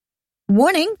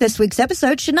Warning, this week's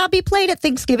episode should not be played at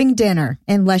Thanksgiving dinner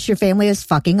unless your family is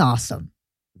fucking awesome.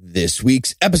 This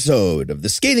week's episode of The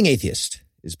Scathing Atheist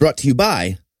is brought to you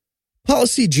by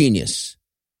Policy Genius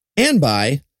and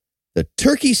by the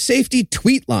Turkey Safety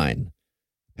Tweet Line.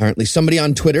 Apparently somebody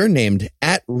on Twitter named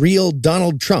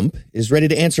 @RealDonaldTrump is ready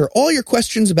to answer all your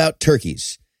questions about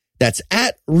turkeys. That's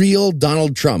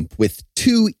 @RealDonaldTrump with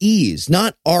 2 E's,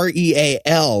 not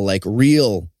REAL like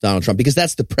real Donald Trump, because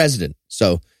that's the president.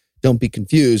 So don't be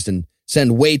confused and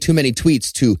send way too many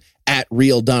tweets to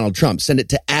 @RealDonaldTrump. Send it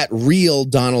to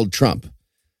 @RealDonaldTrump.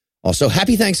 Also,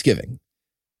 happy Thanksgiving.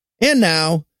 And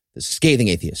now, The Scathing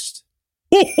Atheist.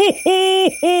 Ho, ho, ho,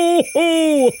 ho,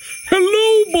 ho!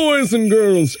 Hello, boys and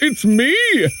girls. It's me,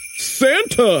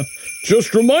 Santa.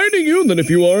 Just reminding you that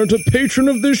if you aren't a patron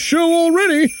of this show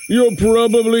already, you're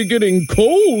probably getting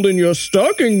cold in your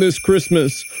stocking this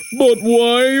Christmas. But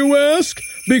why, you ask?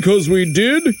 Because we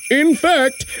did, in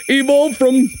fact, evolve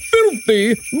from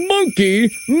filthy monkey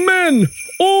men.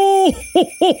 Oh,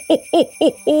 ho, ho, ho, ho,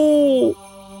 ho, ho.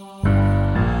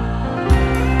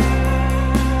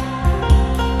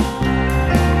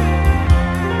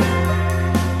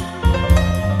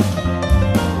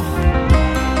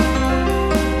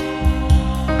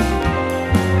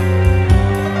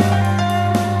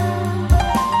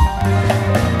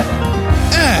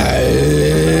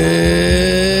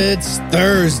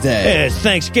 Thursday. It's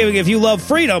Thanksgiving if you love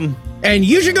freedom. And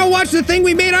you should go watch the thing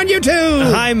we made on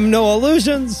YouTube. I'm No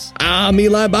Illusions. I'm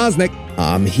Eli Bosnick.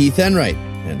 I'm Heath Enright.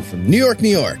 And from New York,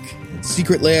 and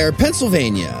Secret Lair,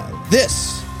 Pennsylvania,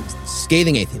 this is The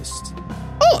Scathing Atheist.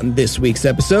 On this week's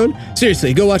episode,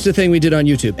 seriously, go watch the thing we did on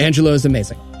YouTube. Angelo is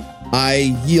amazing.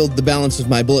 I yield the balance of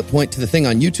my bullet point to the thing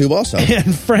on YouTube also.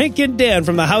 And Frank and Dan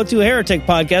from the How to Heretic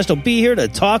podcast will be here to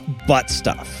talk butt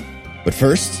stuff. But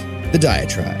first, the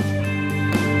diatribe.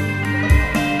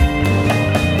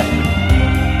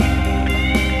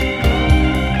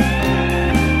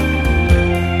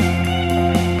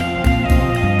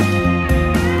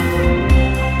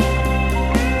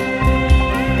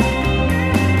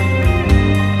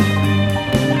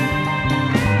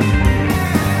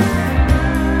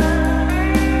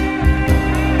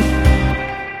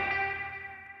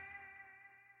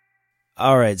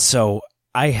 All right, so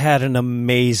I had an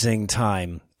amazing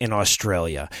time in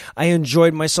Australia. I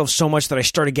enjoyed myself so much that I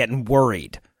started getting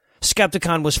worried.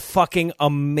 Skepticon was fucking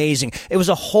amazing. It was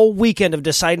a whole weekend of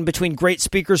deciding between great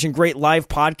speakers and great live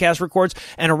podcast records,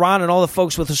 and Iran and all the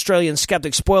folks with Australian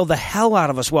Skeptics spoiled the hell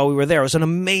out of us while we were there. It was an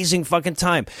amazing fucking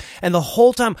time. And the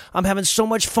whole time, I'm having so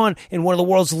much fun in one of the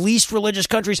world's least religious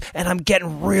countries, and I'm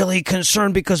getting really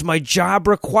concerned because my job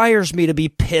requires me to be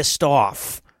pissed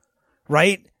off.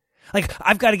 Right? Like,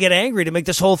 I've got to get angry to make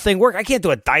this whole thing work. I can't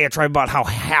do a diatribe about how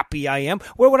happy I am.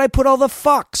 Where would I put all the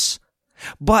fucks?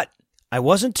 But I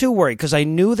wasn't too worried because I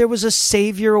knew there was a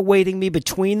savior awaiting me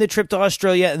between the trip to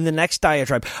Australia and the next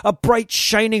diatribe. A bright,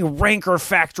 shining rancor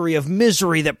factory of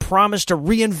misery that promised to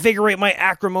reinvigorate my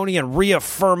acrimony and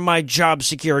reaffirm my job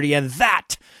security. And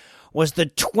that was the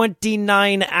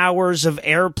 29 hours of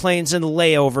airplanes and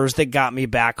layovers that got me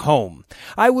back home.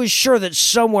 I was sure that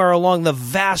somewhere along the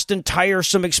vast and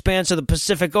tiresome expanse of the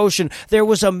Pacific Ocean, there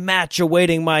was a match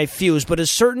awaiting my fuse, but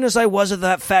as certain as I was of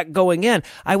that fact going in,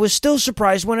 I was still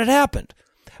surprised when it happened,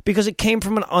 because it came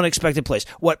from an unexpected place.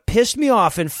 What pissed me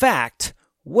off, in fact,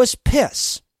 was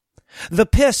piss. The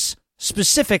piss,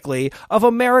 specifically, of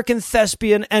American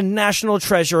thespian and national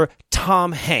treasure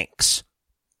Tom Hanks.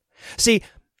 See,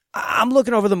 I'm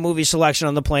looking over the movie selection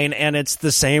on the plane, and it's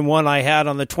the same one I had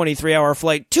on the 23-hour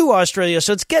flight to Australia,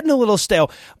 so it's getting a little stale.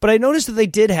 But I noticed that they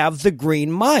did have The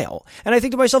Green Mile. And I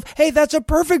think to myself, hey, that's a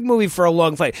perfect movie for a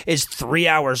long flight. It's 3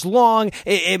 hours long,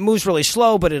 it moves really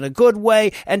slow, but in a good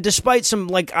way, and despite some,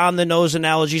 like, on-the-nose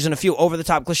analogies and a few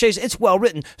over-the-top cliches, it's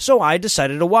well-written, so I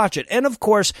decided to watch it. And, of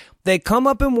course, they come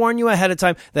up and warn you ahead of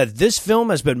time that this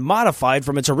film has been modified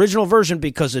from its original version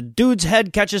because a dude's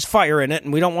head catches fire in it,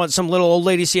 and we don't want some little old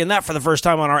lady seeing that for the first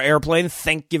time on our airplane.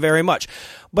 Thank you very much.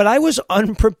 But I was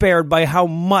unprepared by how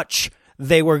much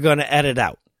they were going to edit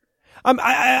out.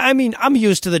 I mean, I'm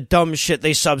used to the dumb shit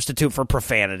they substitute for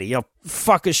profanity. You know,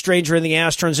 fuck a stranger in the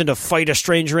ass turns into fight a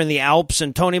stranger in the Alps,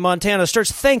 and Tony Montana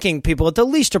starts thanking people at the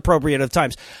least appropriate of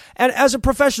times. And as a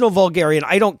professional vulgarian,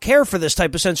 I don't care for this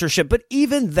type of censorship, but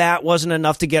even that wasn't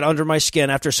enough to get under my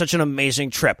skin after such an amazing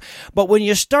trip. But when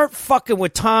you start fucking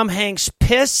with Tom Hanks'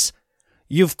 piss,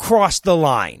 you've crossed the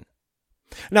line.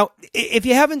 Now, if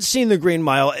you haven't seen The Green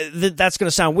Mile, that's going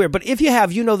to sound weird, but if you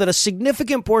have, you know that a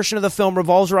significant portion of the film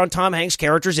revolves around Tom Hanks'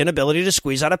 character's inability to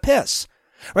squeeze out a piss.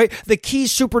 Right? The key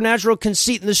supernatural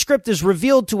conceit in the script is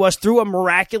revealed to us through a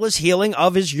miraculous healing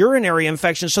of his urinary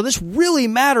infection. So this really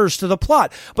matters to the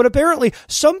plot. But apparently,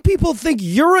 some people think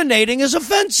urinating is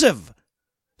offensive.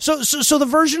 So the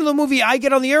version of the movie I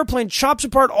get on the airplane chops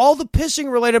apart all the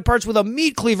pissing-related parts with a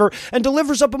meat cleaver and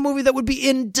delivers up a movie that would be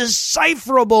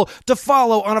indecipherable to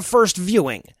follow on a first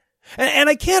viewing. And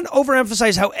I can't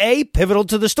overemphasize how A, pivotal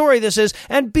to the story this is,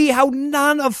 and B, how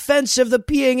non-offensive the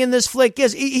peeing in this flick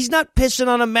is. He's not pissing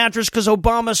on a mattress because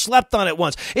Obama slept on it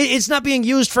once. It's not being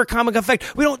used for comic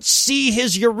effect. We don't see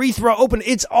his urethra open.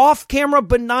 It's off-camera,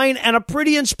 benign, and a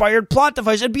pretty inspired plot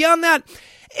device. And beyond that,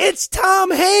 it's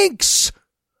Tom Hanks!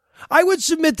 I would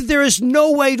submit that there is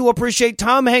no way to appreciate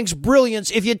Tom Hanks' brilliance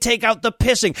if you take out the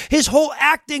pissing. His whole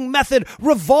acting method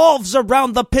revolves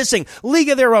around the pissing. League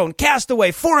of Their Own,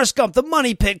 Castaway, Forrest Gump, The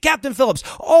Money Pit, Captain Phillips,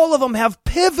 all of them have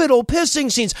pivotal pissing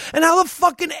scenes. And how the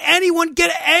fuck can anyone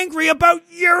get angry about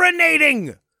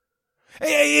urinating?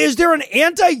 Is there an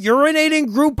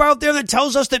anti-urinating group out there that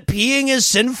tells us that peeing is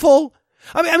sinful?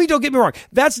 I mean, don't get me wrong.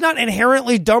 That's not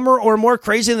inherently dumber or more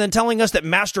crazy than telling us that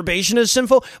masturbation is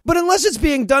sinful. But unless it's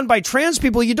being done by trans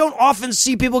people, you don't often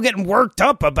see people getting worked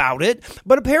up about it.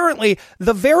 But apparently,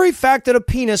 the very fact that a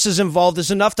penis is involved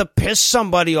is enough to piss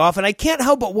somebody off. And I can't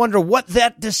help but wonder what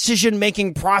that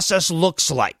decision-making process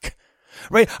looks like.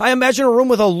 Right? I imagine a room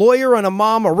with a lawyer and a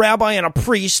mom, a rabbi, and a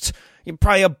priest.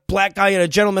 Probably a black guy and a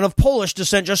gentleman of Polish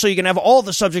descent, just so you can have all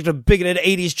the subject of bigoted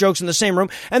 80s jokes in the same room.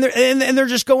 And they're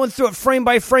just going through it frame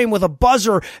by frame with a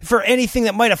buzzer for anything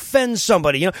that might offend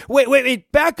somebody. You know,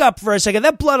 wait, back up for a second.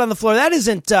 That blood on the floor, that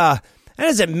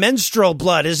isn't menstrual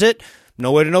blood, is it?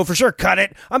 No way to know for sure. Cut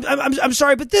it. I'm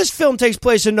sorry, but this film takes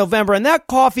place in November, and that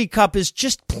coffee cup is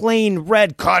just plain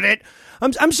red. Cut it.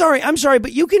 I'm sorry,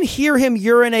 but you can hear him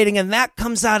urinating, and that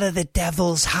comes out of the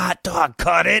devil's hot dog.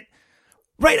 Cut it.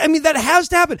 Right? I mean, that has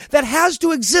to happen. That has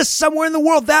to exist somewhere in the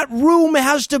world. That room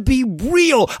has to be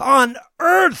real on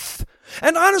Earth.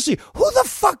 And honestly, who the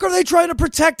fuck are they trying to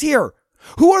protect here?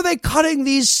 Who are they cutting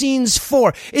these scenes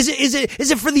for? Is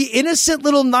it for the innocent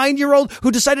little 9-year-old who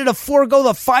decided to forego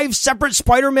the 5 separate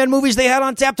Spider-Man movies they had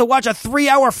on tap to watch a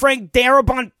 3-hour Frank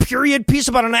Darabont period piece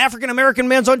about an African-American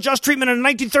man's unjust treatment in a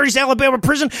 1930s Alabama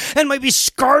prison and might be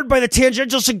scarred by the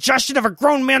tangential suggestion of a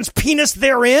grown man's penis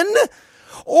therein?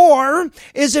 Or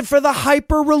is it for the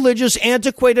hyper-religious,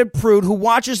 antiquated prude who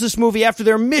watches this movie after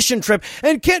their mission trip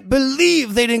and can't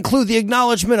believe they'd include the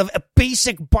acknowledgement of a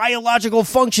basic biological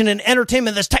function in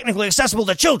entertainment that's technically accessible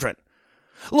to children?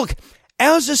 Look,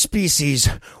 as a species,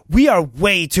 we are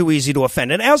way too easy to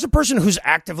offend. And as a person who's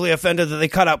actively offended that they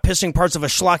cut out pissing parts of a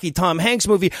schlocky Tom Hanks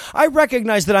movie, I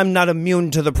recognize that I'm not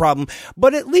immune to the problem.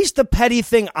 But at least the petty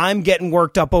thing I'm getting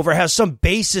worked up over has some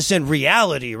basis in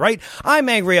reality, right? I'm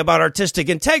angry about artistic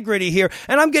integrity here,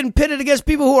 and I'm getting pitted against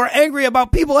people who are angry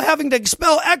about people having to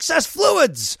expel excess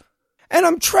fluids. And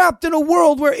I'm trapped in a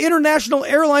world where international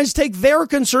airlines take their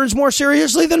concerns more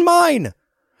seriously than mine.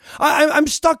 I'm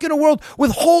stuck in a world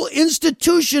with whole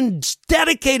institutions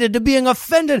dedicated to being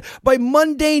offended by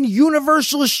mundane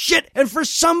universalist shit, and for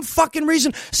some fucking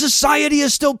reason, society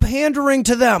is still pandering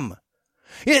to them.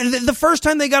 The first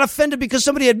time they got offended because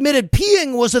somebody admitted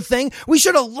peeing was a thing, we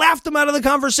should have laughed them out of the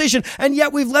conversation, and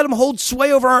yet we've let them hold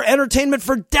sway over our entertainment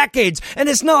for decades. And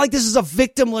it's not like this is a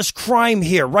victimless crime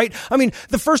here, right? I mean,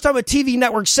 the first time a TV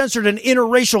network censored an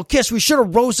interracial kiss, we should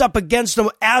have rose up against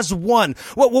them as one.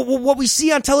 What we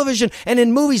see on television and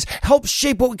in movies helps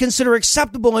shape what we consider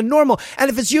acceptable and normal.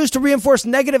 And if it's used to reinforce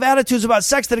negative attitudes about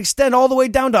sex that extend all the way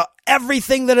down to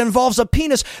everything that involves a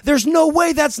penis, there's no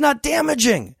way that's not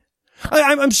damaging.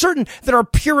 I'm certain that our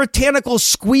puritanical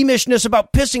squeamishness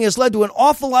about pissing has led to an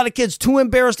awful lot of kids too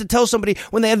embarrassed to tell somebody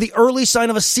when they have the early sign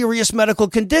of a serious medical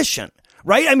condition.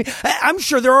 Right? I mean, I'm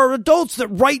sure there are adults that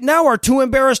right now are too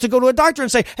embarrassed to go to a doctor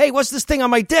and say, hey, what's this thing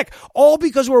on my dick? All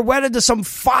because we're wedded to some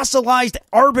fossilized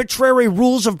arbitrary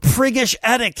rules of priggish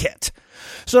etiquette.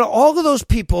 So to all of those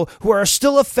people who are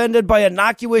still offended by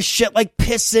innocuous shit like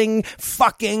pissing,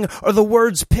 fucking, or the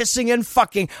words pissing and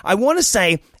fucking, I want to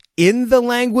say, in the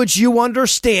language you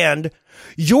understand,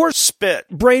 your spit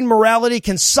brain morality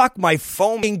can suck my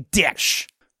foaming dish.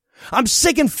 I'm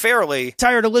sick and fairly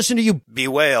tired of listening to you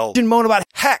bewail and moan about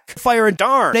heck, fire, and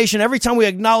darnation every time we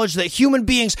acknowledge that human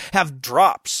beings have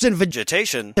drops in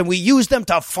vegetation and we use them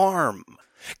to farm.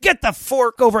 Get the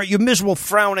fork over it, you miserable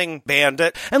frowning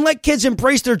bandit, and let kids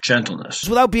embrace their gentleness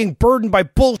without being burdened by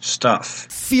bull stuff,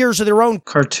 fears of their own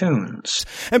cartoons.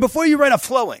 And before you write a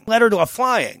flowing letter to a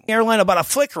flying airline about a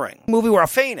flickering movie where a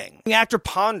feigning actor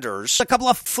ponders a couple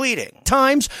of fleeting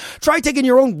times, try taking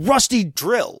your own rusty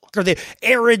drill or the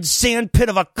arid sand pit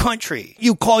of a country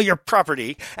you call your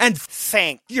property and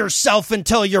thank yourself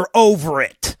until you're over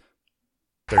it.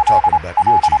 They're talking about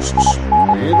your Jesus.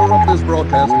 We interrupt this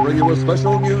broadcast to bring you a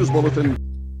special news bulletin.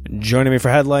 Joining me for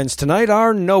headlines tonight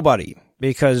are nobody,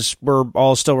 because we're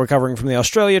all still recovering from the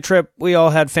Australia trip. We all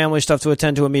had family stuff to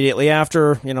attend to immediately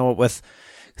after, with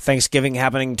Thanksgiving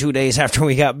happening 2 days after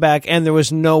we got back, and there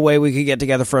was no way we could get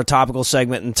together for a topical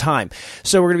segment in time.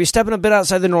 So we're going to be stepping a bit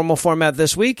outside the normal format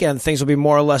this week, and things will be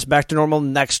more or less back to normal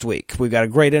next week. We've got a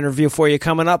great interview for you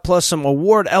coming up, plus some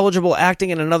award-eligible acting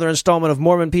in another installment of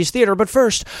Mormon Peace Theater. But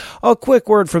first, a quick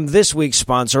word from this week's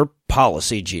sponsor,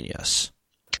 Policy Genius.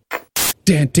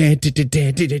 Hi,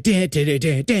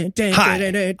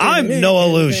 I'm No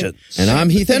Illusions. And I'm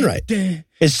Heath Enright.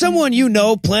 Is someone you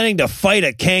know planning to fight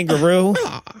a kangaroo?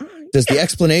 Does the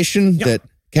explanation that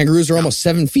kangaroos are almost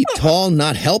 7 feet tall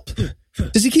not help?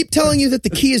 Does he keep telling you that the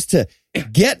key is to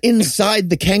get inside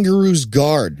the kangaroo's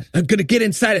guard? I'm going to get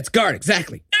inside its guard,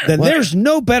 exactly. Then there's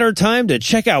no better time to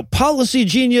check out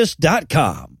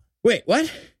PolicyGenius.com. Wait,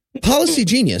 what? Policy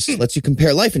Genius lets you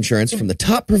compare life insurance from the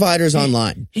top providers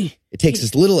online. It takes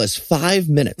as little as 5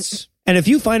 minutes. And if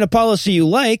you find a policy you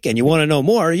like and you want to know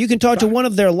more, you can talk to one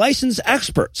of their licensed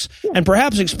experts and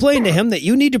perhaps explain to him that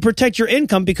you need to protect your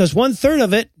income because 1/3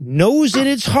 of it knows in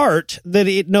its heart that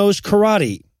it knows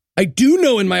karate. I do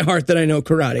know in my heart that I know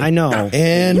karate. I know.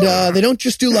 And they don't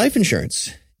just do life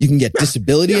insurance. You can get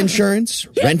disability insurance,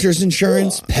 renter's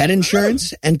insurance, pet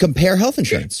insurance, and compare health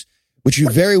insurance, which you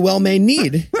very well may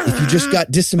need if you just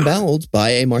got disemboweled by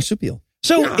a marsupial.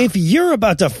 So if you're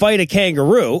about to fight a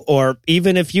kangaroo, or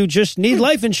even if you just need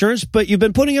life insurance, but you've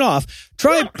been putting it off,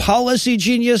 try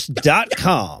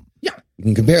PolicyGenius.com. You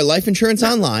can compare life insurance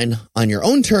online on your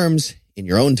own terms in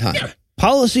your own time.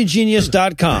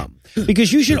 PolicyGenius.com.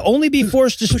 Because you should only be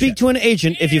forced to speak to an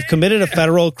agent if you've committed a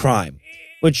federal crime,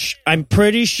 which I'm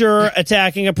pretty sure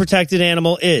attacking a protected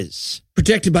animal is.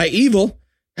 Protected by evil.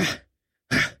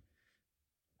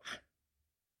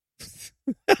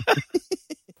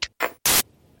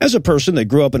 As a person that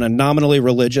grew up in a nominally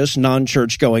religious,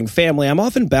 non-church-going family, I'm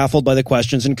often baffled by the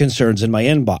questions and concerns in my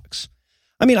inbox.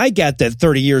 I mean, I get that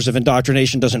 30 years of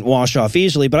indoctrination doesn't wash off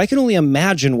easily, but I can only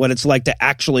imagine what it's like to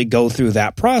actually go through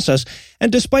that process.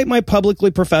 And despite my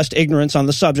publicly professed ignorance on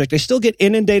the subject, I still get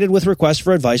inundated with requests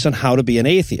for advice on how to be an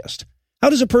atheist. How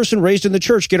does a person raised in the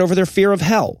church get over their fear of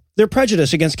hell, their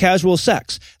prejudice against casual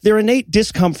sex, their innate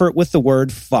discomfort with the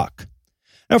word fuck?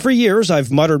 Now, for years,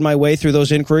 I've muttered my way through those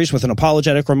inquiries with an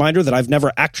apologetic reminder that I've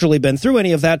never actually been through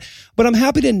any of that, but I'm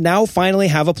happy to now finally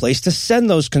have a place to send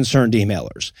those concerned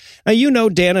emailers. Now, you know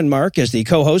Dan and Mark as the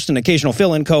co-host and occasional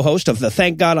fill-in co-host of the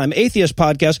Thank God I'm Atheist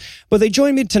podcast, but they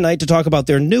joined me tonight to talk about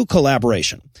their new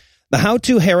collaboration. The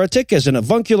How-To Heretic is an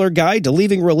avuncular guide to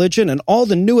leaving religion and all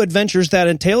the new adventures that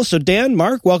entails. So, Dan,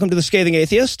 Mark, welcome to the Scathing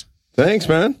Atheist. Thanks,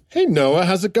 man. Hey, Noah,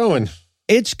 how's it going?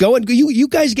 It's going. You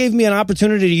guys gave me an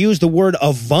opportunity to use the word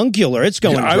avuncular. It's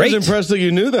going great. I was impressed that you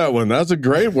knew that one. That's a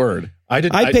great word. I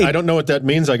don't know what that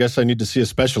means. I guess I need to see a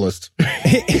specialist.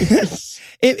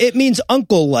 It means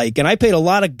uncle-like, and I paid a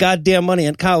lot of goddamn money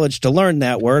in college to learn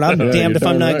that word. I'm damned if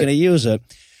I'm not going to use it.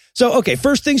 So, okay,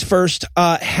 first things first.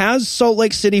 Has Salt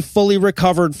Lake City fully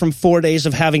recovered from 4 days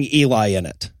of having Eli in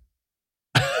it?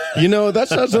 You know,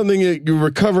 that's not something you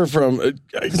recover from.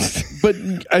 But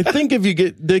I think if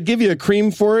they give you a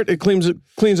cream for it, it cleans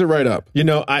it right up. You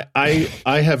know, I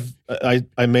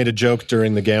made a joke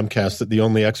during the Gamcast that the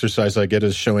only exercise I get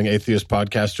is showing atheist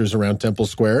podcasters around Temple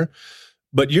Square.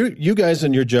 But you guys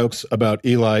and your jokes about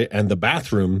Eli and the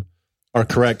bathroom are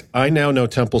correct. I now know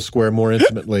Temple Square more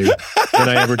intimately than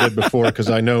I ever did before because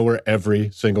I know where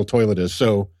every single toilet is.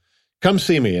 So come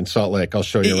see me in Salt Lake. I'll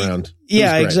show you around.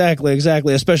 Yeah, exactly.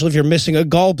 Especially if you're missing a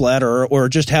gallbladder or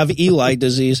just have Eli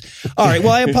disease. All right.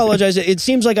 Well, I apologize. It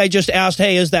seems like I just asked,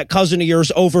 hey, is that cousin of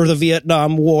yours over the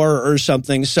Vietnam War or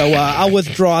something? So I'll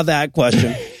withdraw that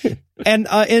question. And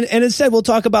instead, we'll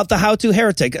talk about the How-To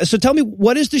Heretic. So tell me,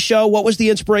 what is the show? What was the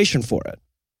inspiration for it?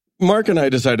 Mark and I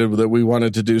decided that we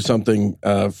wanted to do something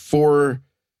for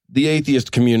the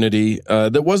atheist community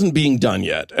that wasn't being done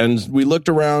yet. And we looked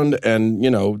around and, you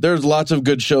know, there's lots of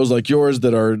good shows like yours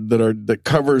that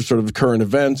cover sort of current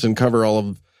events and cover all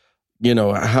of, you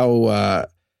know,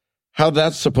 how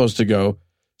that's supposed to go.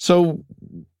 So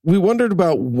we wondered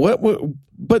about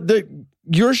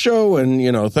your show and,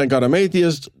 you know, Thank God I'm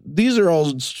Atheist. These are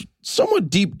all somewhat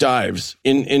deep dives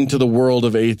into the world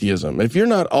of atheism. If you're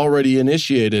not already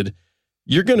initiated,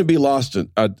 you're going to be lost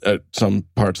at some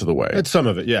parts of the way. At some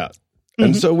of it, yeah.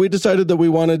 And so we decided that we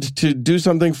wanted to do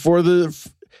something for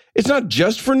it's not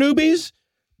just for newbies,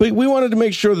 but we wanted to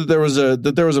make sure that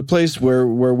there was a place where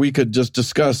we could just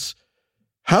discuss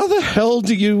how the hell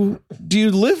do you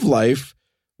live life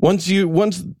once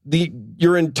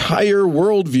your entire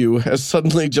worldview has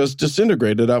suddenly just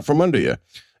disintegrated out from under you.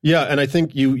 Yeah, and I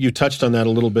think you touched on that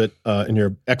a little bit in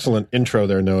your excellent intro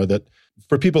there, Noah, that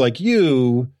for people like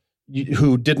you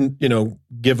who didn't,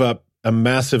 give up a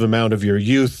massive amount of your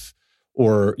youth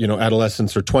or,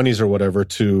 adolescence or 20s or whatever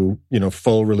to,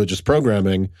 full religious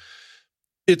programming,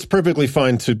 it's perfectly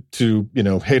fine to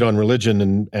hate on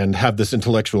religion and have this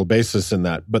intellectual basis in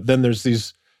that. But then there's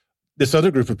this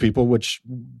other group of people, which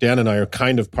Dan and I are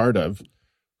kind of part of,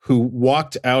 who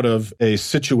walked out of a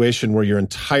situation where your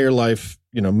entire life,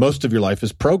 most of your life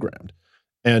is programmed,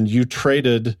 and you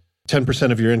traded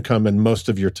 10% of your income and most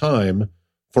of your time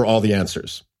for all the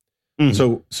answers.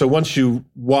 Mm-hmm. So once you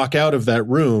walk out of that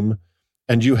room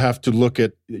and you have to look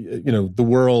at, the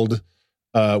world,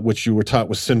 which you were taught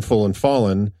was sinful and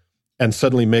fallen, and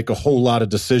suddenly make a whole lot of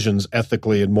decisions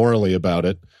ethically and morally about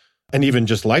it, and even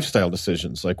just lifestyle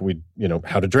decisions like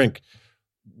how to drink,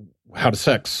 how to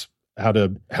sex, how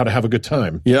to have a good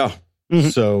time. Yeah. Mm-hmm.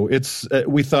 So it's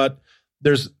we thought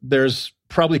there's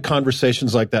probably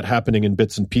conversations like that happening in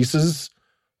bits and pieces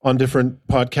on different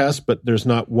podcasts, but there's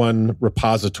not one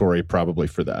repository probably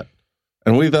for that.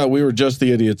 And we thought we were just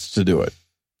the idiots to do it.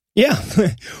 Yeah.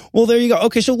 Well, there you go.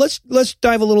 Okay, so let's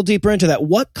dive a little deeper into that.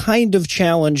 What kind of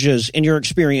challenges, in your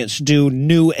experience, do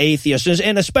new atheists,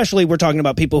 and especially we're talking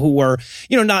about people who were,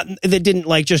 that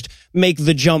didn't just make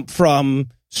the jump from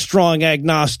strong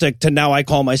agnostic to now I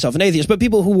call myself an atheist, but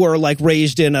people who were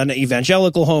raised in an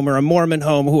evangelical home or a Mormon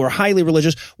home who are highly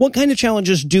religious, what kind of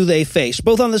challenges do they face,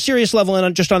 both on the serious level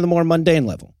and just on the more mundane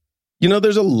level?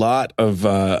 There's a lot of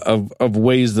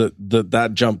ways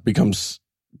that jump becomes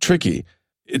tricky.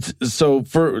 It's so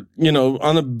for,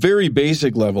 on a very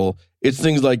basic level, it's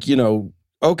things like,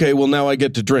 okay, well, now I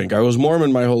get to drink. I was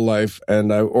Mormon my whole life I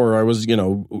was,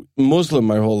 Muslim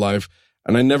my whole life,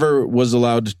 and I never was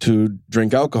allowed to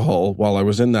drink alcohol while I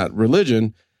was in that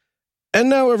religion. And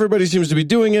now everybody seems to be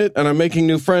doing it, and I'm making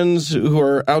new friends who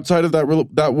are outside of that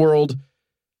world.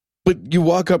 But you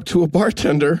walk up to a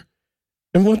bartender,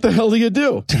 and what the hell do you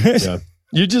do? Yeah.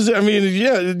 You just,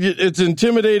 it's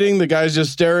intimidating. The guy's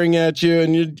just staring at you,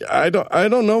 and I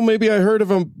don't know. Maybe I heard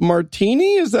of a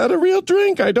martini. Is that a real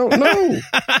drink? I don't know.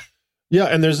 Yeah,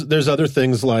 and there's other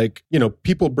things like,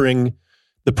 people bring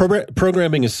the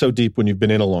programming is so deep when you've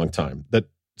been in a long time that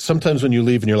sometimes when you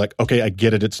leave and you're like, okay, I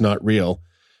get it, it's not real.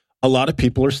 A lot of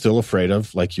people are still afraid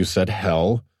of, like you said,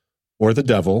 hell or the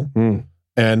devil,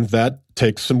 and that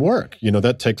takes some work.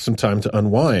 That takes some time to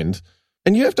unwind.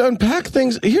 And you have to unpack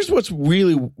things. Here's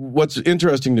what's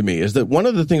interesting to me is that one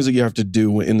of the things that you have to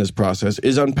do in this process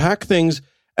is unpack things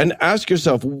and ask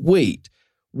yourself, wait,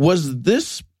 was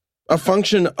this a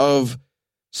function of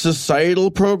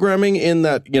societal programming in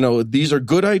that, these are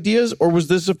good ideas, or was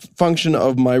this a function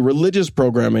of my religious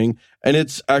programming and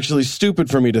it's actually stupid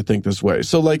for me to think this way?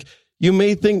 So you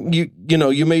may think,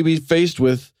 you may be faced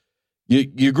with,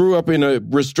 You grew up in a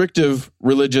restrictive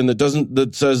religion that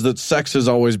says that sex is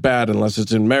always bad unless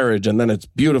it's in marriage, and then it's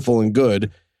beautiful and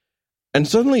good. And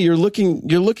suddenly you're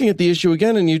looking at the issue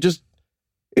again, and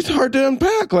it's hard to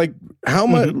unpack. How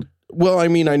much? Mm-hmm. Well, I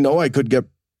know I could get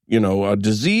a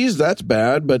disease, that's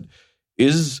bad, but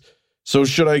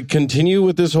should I continue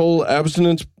with this whole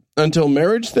abstinence until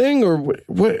marriage thing, or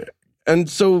what? And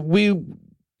so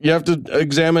you have to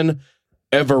examine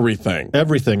everything,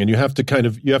 and you have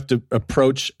to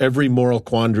approach every moral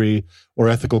quandary or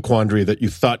ethical quandary that you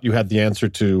thought you had the answer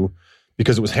to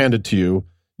because it was handed to you.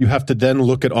 You have to then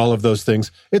look at all of those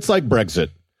things. It's like Brexit.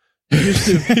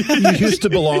 You used to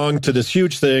belong to this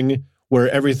huge thing where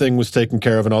everything was taken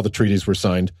care of and all the treaties were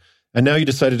signed, and now you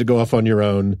decided to go off on your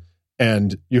own,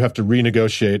 and you have to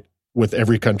renegotiate with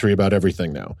every country about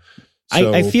everything now.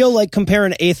 So, I feel like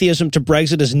comparing atheism to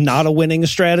Brexit is not a winning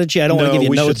strategy. I don't want to give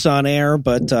you notes on air,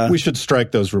 but we should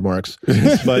strike those remarks.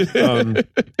 But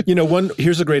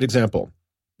here's a great example.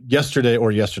 Yesterday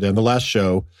on the last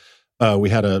show, we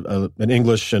had an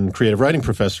English and creative writing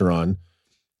professor on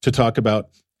to talk about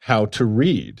how to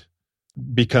read,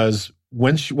 because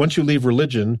once you leave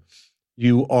religion,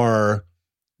 you are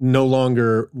no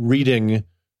longer reading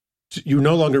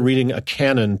a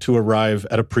canon to arrive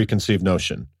at a preconceived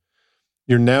notion.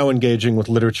 You're now engaging with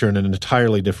literature in an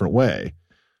entirely different way,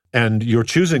 and you're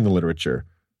choosing the literature.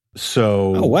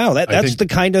 So, oh wow, that's the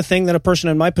kind of thing that a person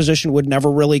in my position would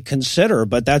never really consider.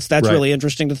 But that's really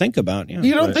interesting to think about. Yeah.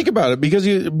 You don't think about it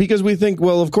because we think,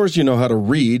 well, of course you know how to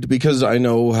read because I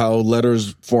know how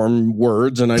letters form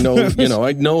words and I know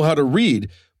I know how to read.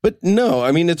 But no,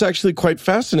 I mean it's actually quite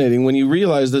fascinating when you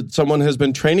realize that someone has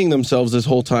been training themselves this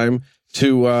whole time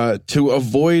to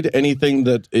avoid anything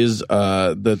that is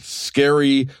that's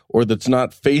scary or that's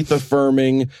not faith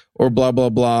affirming or blah blah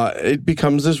blah. It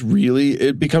becomes a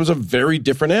very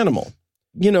different animal.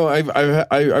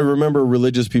 I remember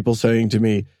religious people saying to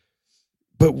me,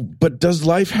 but does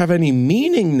life have any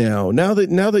meaning now? Now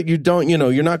that you don't,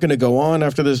 you're not going to go on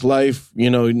after this life,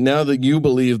 now that you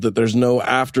believe that there's no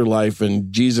afterlife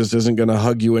and Jesus isn't going to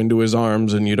hug you into his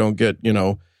arms and you don't get,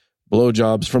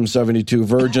 blowjobs from 72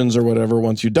 virgins or whatever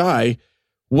once you die,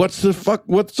 what's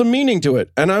the meaning to it?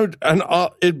 And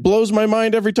it blows my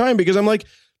mind every time because I'm like,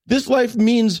 this life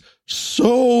means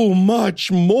so much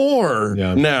more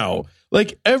now.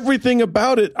 Like everything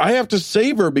about it, I have to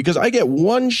savor because I get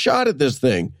one shot at this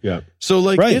thing. Yeah. So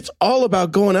it's all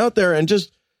about going out there and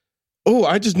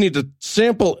I just need to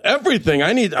sample everything.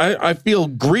 I feel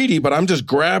greedy, but I'm just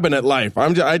grabbing at life.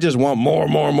 I just want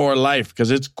more life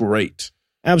because it's great.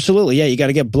 Absolutely. Yeah, you got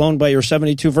to get blown by your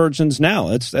 72 virgins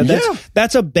now.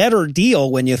 That's a better deal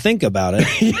when you think about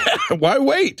it. Yeah, why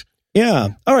wait? Yeah.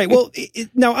 All right. Well,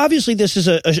 now obviously this is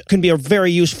can be a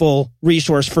very useful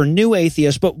resource for new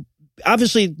atheists, but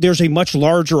obviously there's a much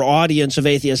larger audience of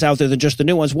atheists out there than just the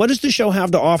new ones. What does the show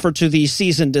have to offer to the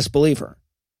seasoned disbeliever?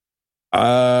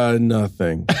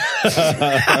 Nothing.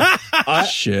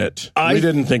 Shit. We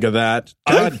didn't think of that.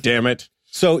 God damn it.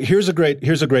 So here's a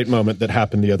great moment that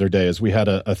happened the other day is we had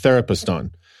a therapist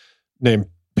on named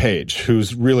Paige,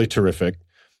 who's really terrific.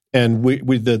 And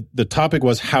the topic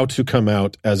was how to come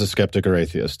out as a skeptic or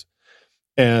atheist.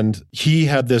 And he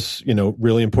had this,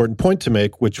 really important point to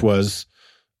make, which was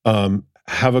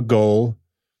have a goal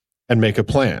and make a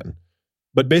plan.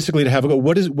 But basically to have a goal,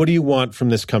 what do you want from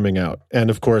this coming out? And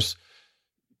of course,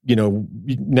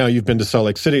 now you've been to Salt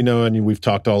Lake City, Noah, and we've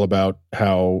talked all about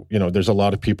how, there's a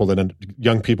lot of people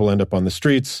young people end up on the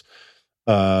streets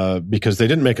because they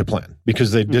didn't make a plan,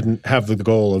 because they didn't have the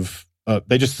goal of,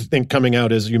 they just think coming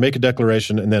out is you make a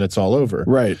declaration and then it's all over.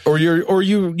 Right. Or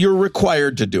you're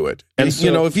required to do it. And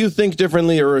so, if you think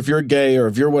differently or if you're gay or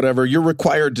if you're whatever, you're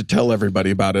required to tell everybody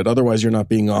about it. Otherwise you're not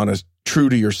being honest, true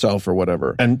to yourself or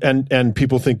whatever. And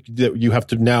people think that you have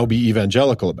to now be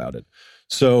evangelical about it.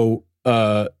 So,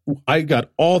 I got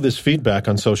all this feedback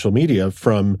on social media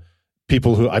from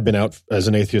people who I've been out as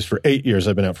an atheist for 8 years.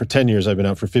 I've been out for 10 years. I've been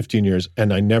out for 15 years.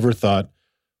 And I never thought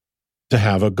to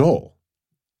have a goal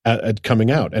at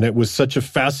coming out. And it was so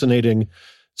fascinating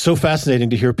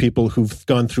to hear people who've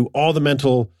gone through all the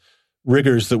mental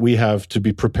rigors that we have to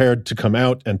be prepared to come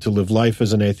out and to live life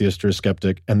as an atheist or a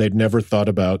skeptic. And they'd never thought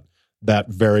about that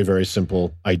very, very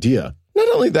simple idea. Not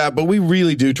only that, but we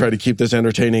really do try to keep this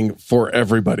entertaining for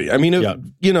everybody. I mean,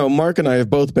 Mark and I have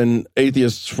both been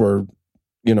atheists for,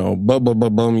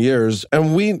 years,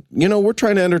 and we're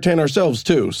trying to entertain ourselves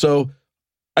too. So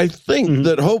I think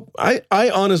that I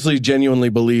honestly, genuinely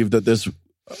believe that this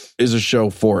is a show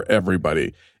for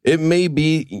everybody. It may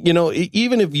be,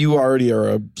 even if you already are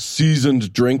a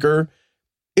seasoned drinker,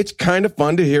 it's kind of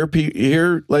fun to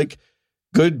hear like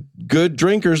good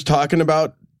drinkers talking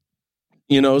about,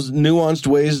 nuanced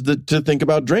ways to think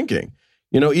about drinking.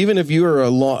 Even if you are a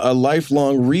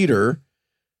lifelong reader,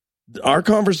 our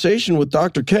conversation with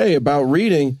Dr. K about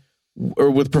reading,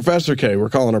 or with Professor K, we're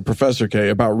calling her Professor K,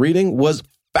 about reading was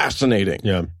fascinating.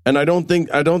 Yeah. And I don't think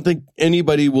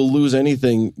anybody will lose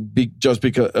anything just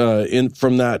because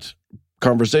from that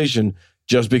conversation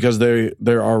just because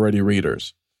they're already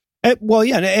readers. Well,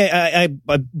 yeah,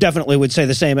 I definitely would say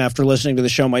the same after listening to the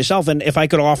show myself. And if I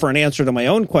could offer an answer to my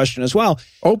own question as well.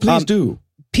 Oh, please do.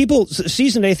 People,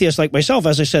 seasoned atheists like myself,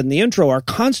 as I said in the intro, are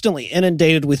constantly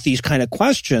inundated with these kind of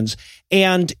questions.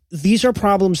 And these are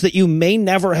problems that you may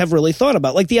never have really thought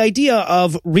about. Like the idea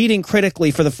of reading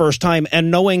critically for the first time and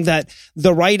knowing that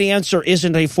the right answer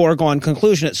isn't a foregone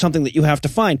conclusion. It's something that you have to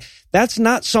find. That's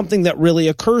not something that really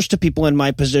occurs to people in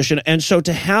my position. And so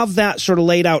to have that sort of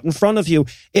laid out in front of you,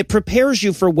 it prepares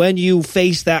you for when you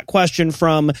face that question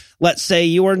from, let's say,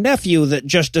 your nephew that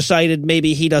just decided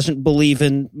maybe he doesn't believe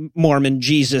in Mormon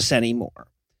Jesus anymore.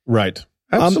 Right.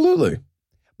 Absolutely.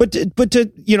 But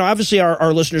to obviously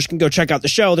our listeners can go check out the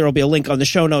show. There will be a link on the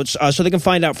show notes so they can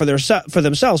find out for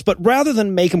themselves. But rather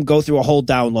than make them go through a whole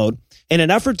download, in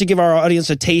an effort to give our audience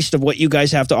a taste of what you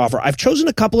guys have to offer, I've chosen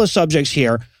a couple of subjects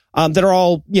here that are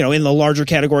all, in the larger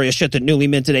category of shit that newly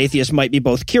minted atheists might be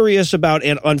both curious about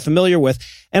and unfamiliar with.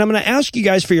 And I'm going to ask you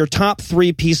guys for your top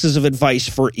 3 pieces of advice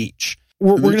for each.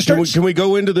 We're going to start. Can we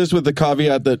go into this with the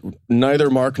caveat that neither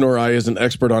Mark nor I is an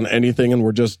expert on anything, and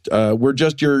we're just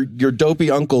your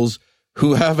dopey uncles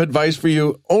who have advice for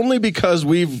you only because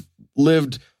we've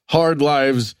lived hard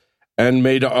lives and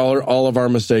made all of our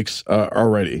mistakes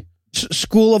already.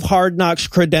 School of Hard Knocks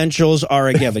credentials are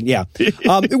a given. Yeah.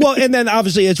 Well, and then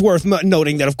obviously it's worth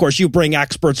noting that, of course, you bring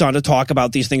experts on to talk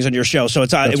about these things on your show. So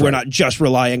we're not just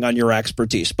relying on your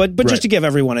expertise, but just to give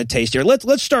everyone a taste here,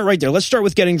 let's start right there. Let's start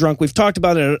with getting drunk. We've talked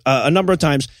about it a number of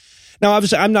times. Now,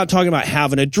 obviously, I'm not talking about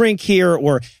having a drink here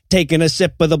or taking a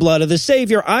sip of the blood of the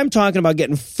Savior. I'm talking about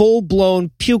getting full-blown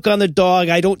puke on the dog.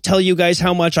 I don't tell you guys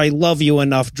how much I love you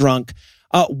enough drunk.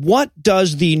 What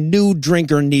does the new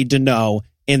drinker need to know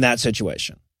in that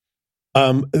situation?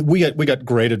 We got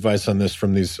great advice on this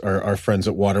from our friends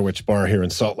at Waterwitch Bar here in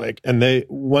Salt Lake, and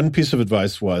one piece of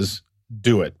advice was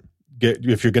do it.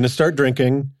 If you're going to start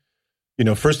drinking,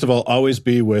 first of all, always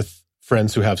be with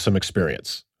friends who have some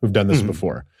experience, who've done this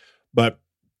before. But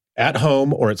at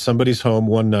home or at somebody's home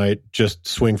one night, just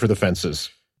swing for the fences.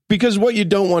 Because what you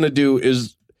don't want to do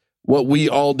is what we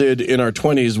all did in our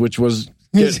 20s, which was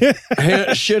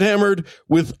get shit hammered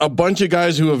with a bunch of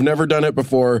guys who have never done it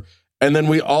before, and then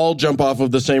we all jump off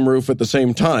of the same roof at the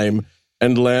same time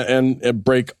and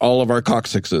break all of our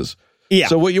coccyxes. Yeah.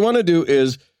 So what you want to do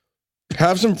is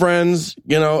have some friends.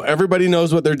 Everybody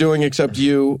knows what they're doing except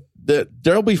you. That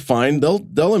they'll be fine.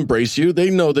 They'll embrace you. They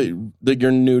know that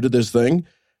you're new to this thing,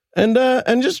 and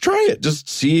just try it. Just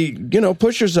see,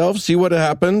 push yourself, see what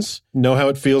happens. Know how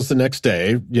it feels the next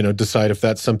day. Decide if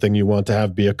that's something you want to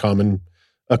have be a common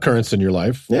occurrence in your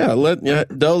life. Yeah,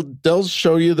 they'll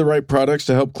show you the right products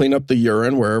to help clean up the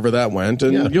urine wherever that went,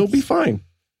 and you'll be fine.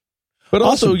 But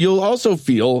also, you'll also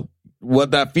feel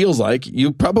what that feels like.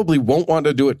 You probably won't want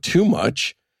to do it too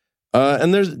much.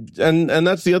 And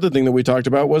that's the other thing that we talked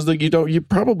about was that you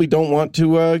probably don't want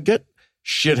to get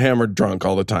shit hammered drunk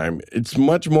all the time.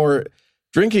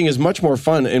 Drinking is much more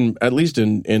fun, at least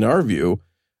in our view.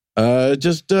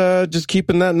 Just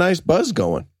keeping that nice buzz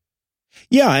going.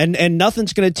 Yeah, and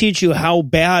nothing's going to teach you how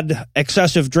bad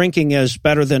excessive drinking is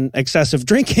better than excessive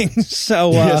drinking.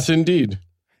 So yes, indeed.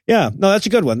 Yeah, no, that's a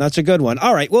good one.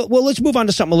 All right, well, let's move on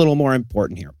to something a little more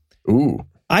important here. Ooh.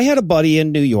 I had a buddy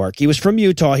in New York. He was from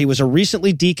Utah. He was a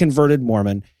recently deconverted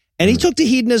Mormon, and he took to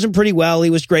hedonism pretty well. He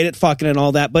was great at fucking and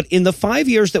all that. But in the 5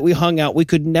 years that we hung out, we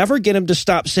could never get him to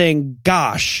stop saying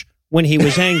gosh when he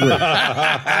was angry.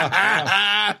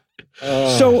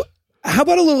 So how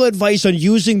about a little advice on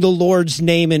using the Lord's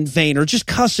name in vain or just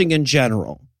cussing in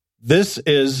general? This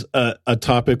is a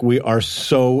topic we are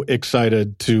so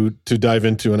excited to dive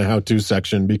into in a how-to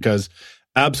section because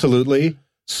absolutely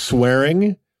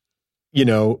swearing.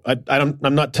 I'm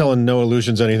not telling Noah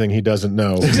Illusions anything he doesn't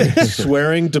know.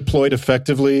 Swearing deployed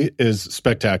effectively is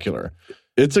spectacular.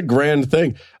 It's a grand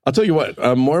thing. I'll tell you what,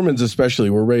 Mormons especially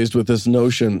were raised with this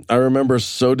notion. I remember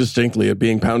so distinctly it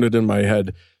being pounded in my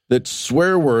head that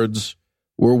swear words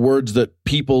were words that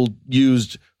people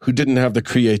used who didn't have the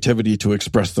creativity to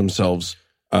express themselves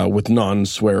with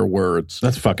non-swear words.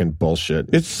 That's fucking bullshit.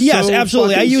 Yes,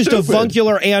 absolutely. I used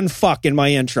avuncular and fuck in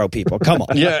my intro, people. Come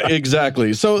on. Yeah,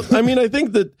 exactly. So, I mean, I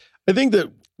think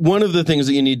that one of the things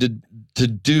that you need to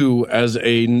do as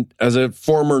a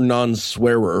former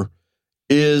non-swearer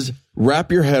is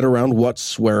wrap your head around what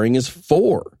swearing is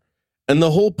for. And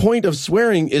the whole point of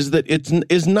swearing is that it's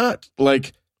not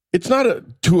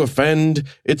to offend.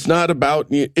 It's not about,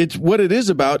 it's what it is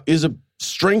about is a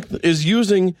strength, is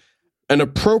using an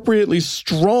appropriately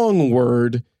strong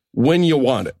word when you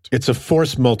want it. It's a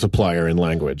force multiplier in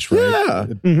language, right? Yeah.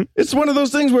 Mm-hmm. It's one of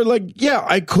those things where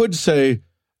I could say,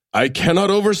 I cannot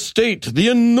overstate the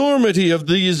enormity of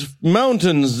these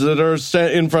mountains that are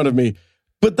set in front of me.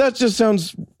 But that just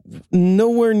sounds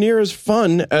nowhere near as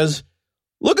fun as,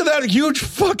 look at that huge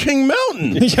fucking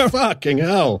mountain. Yeah, fucking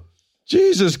hell.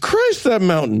 Jesus Christ, that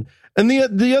mountain. And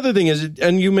the other thing is,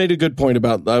 and you made a good point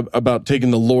about taking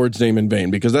the Lord's name in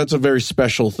vain, because that's a very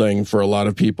special thing for a lot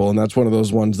of people. And that's one of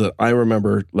those ones that I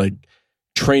remember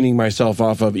training myself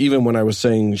off of, even when I was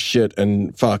saying shit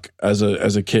and fuck as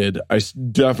a kid. I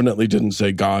definitely didn't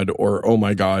say God or oh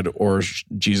my God or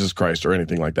Jesus Christ or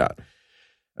anything like that.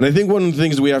 And I think one of the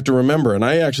things we have to remember, and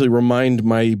I actually remind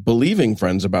my believing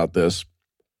friends about this,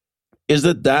 is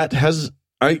that has,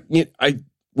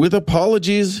 with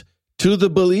apologies to the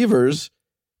believers,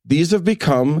 these have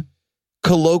become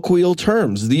colloquial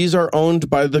terms. These are owned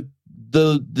by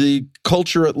the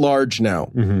culture at large now.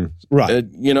 Mm-hmm. Right.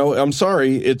 I'm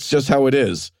sorry. It's just how it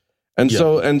is. And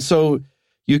so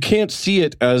you can't see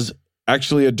it as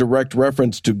actually a direct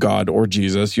reference to God or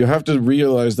Jesus. You have to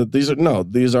realize that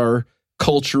these are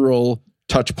cultural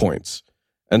touch points.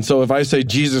 And so if I say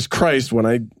Jesus Christ when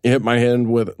I hit my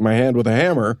hand with a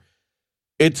hammer,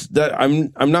 it's that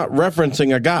I'm not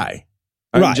referencing a guy.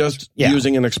 I'm just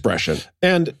using an expression.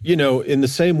 And, in the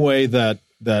same way that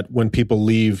when people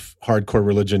leave hardcore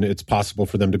religion, it's possible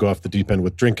for them to go off the deep end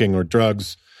with drinking or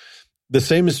drugs. The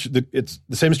same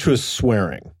is true as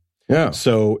swearing. Yeah.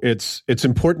 So it's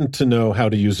important to know how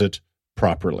to use it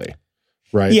properly.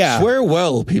 Right. Yeah. Swear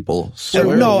well, people.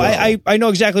 Swear no, well. I know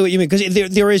exactly what you mean, because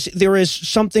there is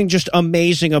something just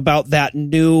amazing about that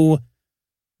new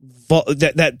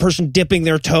that person dipping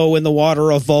their toe in the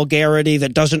water of vulgarity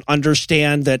that doesn't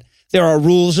understand that there are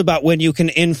rules about when you can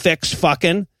infix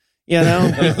fucking. You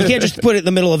can't just put it in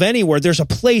the middle of any word. There's a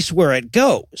place where it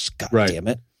goes. God damn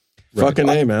it. Fucking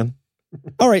A, man.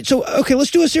 All right. So, okay,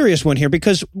 let's do a serious one here,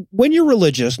 because when you're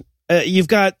religious, you've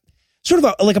got sort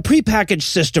of like a prepackaged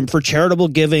system for charitable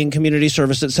giving, community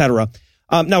service, etc.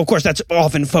 Now, of course, that's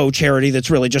often faux charity. That's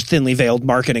really just thinly veiled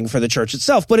marketing for the church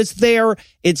itself. But it's there.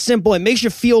 It's simple. It makes you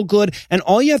feel good. And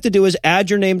all you have to do is add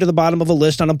your name to the bottom of a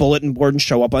list on a bulletin board and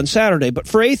show up on Saturday. But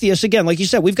for atheists, again, like you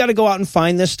said, we've got to go out and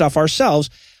find this stuff ourselves.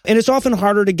 And it's often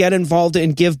harder to get involved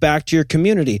and give back to your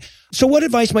community. So what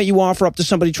advice might you offer up to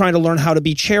somebody trying to learn how to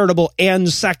be charitable and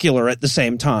secular at the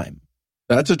same time?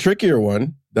 That's a trickier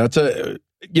one.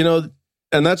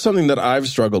 And that's something that I've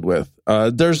struggled with.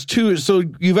 There's two. So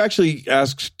you've actually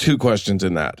asked two questions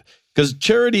in that, because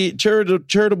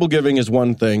charitable giving is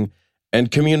one thing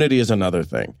and community is another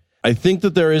thing. I think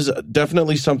that there is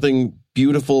definitely something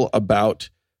beautiful about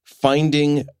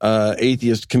finding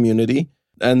atheist community.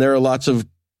 And there are lots of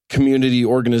community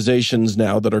organizations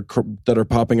now that are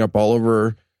popping up all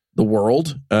over the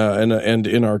world and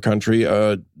in our country.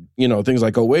 Things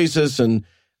like Oasis and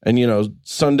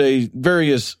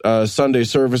various Sunday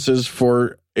services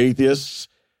for atheists.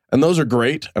 And those are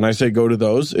great. And I say go to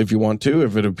those if you want to,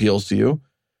 if it appeals to you.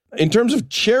 In terms of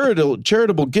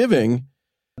charitable giving,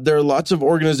 there are lots of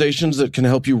organizations that can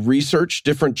help you research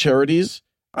different charities.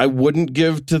 I wouldn't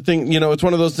give to things, it's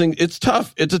one of those things. It's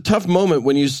tough. It's a tough moment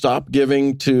when you stop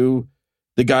giving to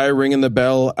the guy ringing the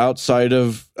bell outside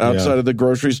of the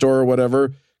grocery store or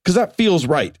whatever, because that feels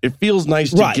right. It feels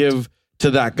nice to give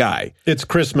to that guy. It's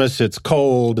Christmas. It's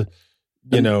cold.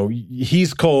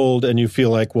 He's cold, and you feel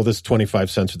like, well, this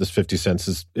 25 cents or this 50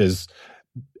 cents is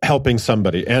helping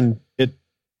somebody, and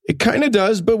it kind of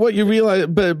does. But what you realize,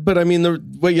 but I mean,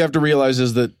 what you have to realize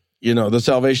is that the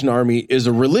Salvation Army is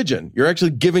a religion. You're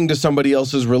actually giving to somebody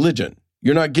else's religion.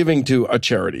 You're not giving to a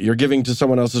charity. You're giving to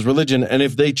someone else's religion, and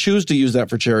if they choose to use that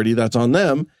for charity, that's on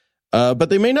them. But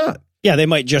they may not. Yeah, they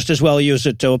might just as well use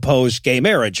it to oppose gay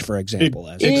marriage, for example.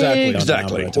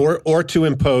 Exactly. Or to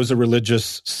impose a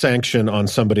religious sanction on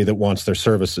somebody that wants their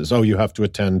services. Oh, you have to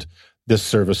attend this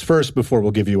service first before we'll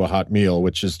give you a hot meal,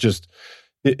 which is just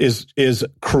is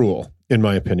cruel, in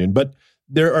my opinion. But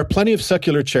there are plenty of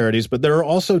secular charities, but there are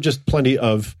also just plenty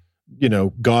of,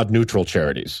 God-neutral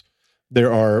charities.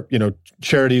 There are,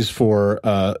 charities for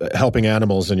helping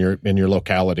animals in your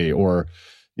locality, or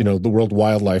the World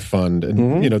Wildlife Fund,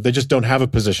 and they just don't have a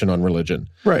position on religion.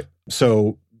 Right.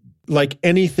 So, like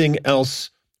anything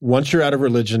else, once you're out of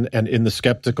religion and in the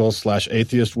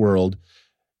skeptical/atheist world,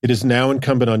 it is now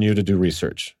incumbent on you to do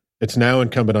research. It's now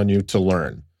incumbent on you to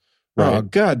learn. Right? Oh,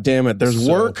 God damn it! There's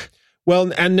work.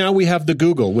 Well, and now we have the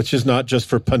Google, which is not just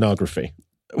for pornography.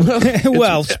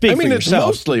 Well, speak for it's yourself.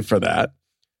 Mostly for that.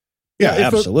 Yeah,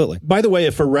 absolutely. By the way,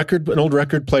 if an old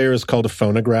record player is called a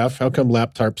phonograph, how come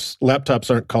laptops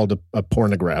aren't called a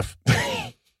pornograph?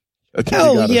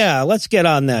 Hell yeah, let's get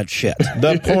on that shit.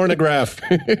 The pornograph.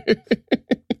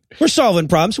 We're solving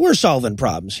problems. We're solving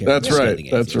problems here. That's right.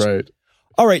 That's right.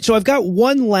 All right, so I've got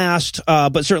one last,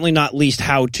 but certainly not least,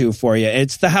 how-to for you.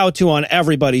 It's the how-to on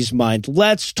everybody's mind.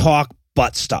 Let's talk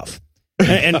butt stuff.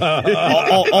 And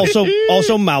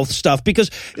also mouth stuff,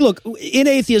 because look, in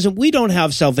atheism we don't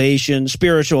have salvation,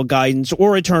 spiritual guidance,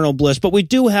 or eternal bliss, but we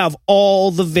do have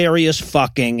all the various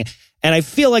fucking, and I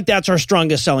feel like that's our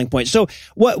strongest selling point. So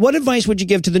what advice would you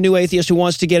give to the new atheist who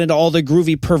wants to get into all the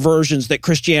groovy perversions that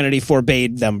Christianity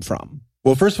forbade them from?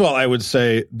 Well, first of all, I would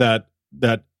say that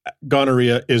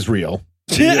gonorrhea is real.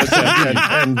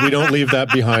 and we don't leave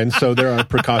that behind, so there are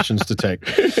precautions to take.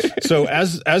 So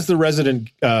as the resident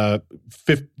gay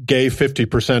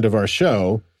 50% of our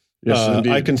show,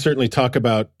 I can certainly talk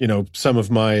about some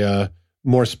of my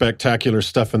more spectacular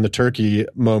stuff in the turkey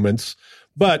moments,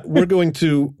 but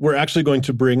we're actually going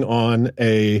to bring on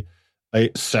a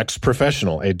sex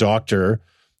professional, a doctor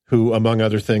who, among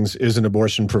other things, is an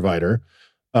abortion provider,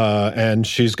 and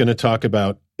she's going to talk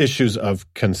about issues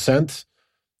of consent,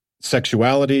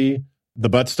 sexuality, the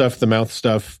butt stuff, the mouth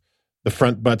stuff, the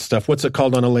front butt stuff. What's it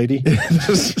called on a lady?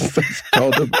 It's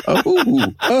called a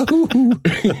hoo-hoo.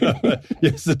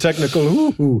 Yes, the technical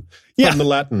hoo-hoo from the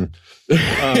Latin.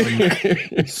 I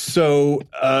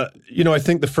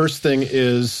think the first thing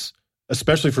is,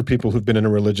 especially for people who've been in a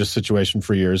religious situation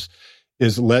for years,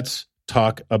 is let's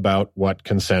talk about what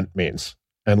consent means.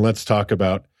 And let's talk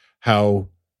about how,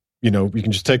 you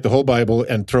can just take the whole Bible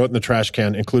and throw it in the trash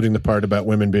can, including the part about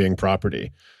women being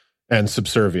property and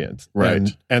subservient. Right.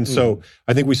 And so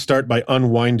I think we start by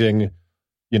unwinding,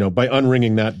 by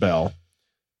unringing that bell.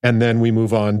 And then we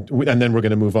move on. And then we're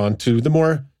going to move on to the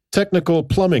more technical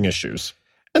plumbing issues.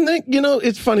 And then,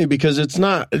 it's funny because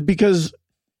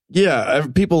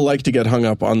people like to get hung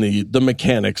up on the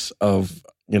mechanics of,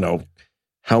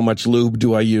 how much lube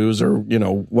do I use, or,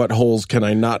 what holes can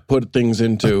I not put things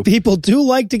into? People do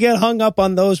like to get hung up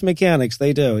on those mechanics.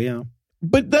 They do, yeah.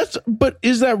 But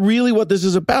is that really what this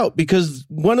is about? Because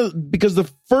the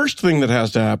first thing that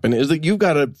has to happen is that you've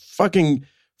got to fucking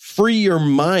free your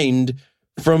mind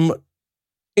from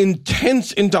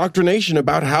intense indoctrination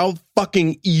about how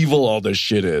fucking evil all this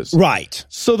shit is. Right.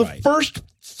 So the first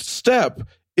step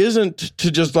isn't to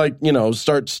just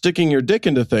start sticking your dick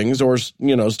into things, or,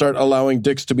 start allowing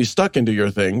dicks to be stuck into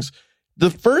your things. The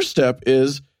first step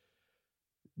is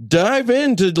dive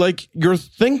into your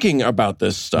thinking about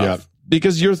this stuff. Yeah.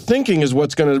 Because your thinking is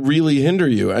what's going to really hinder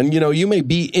you. And, you may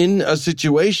be in a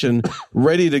situation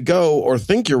ready to go, or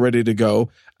think you're ready to go,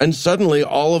 and suddenly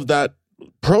all of that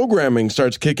programming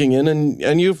starts kicking in,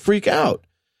 and you freak out.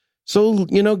 So,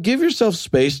 give yourself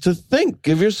space to think.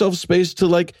 Give yourself space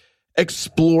to,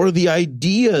 explore the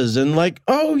ideas and,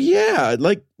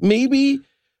 maybe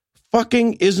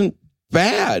fucking isn't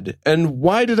bad. And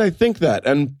why did I think that?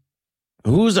 And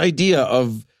whose idea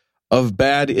of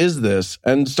bad is this?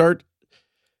 And start...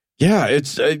 Yeah,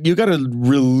 it's you got to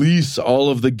release all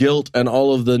of the guilt and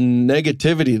all of the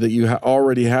negativity that you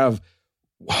already have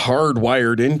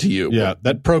hardwired into you. Yeah,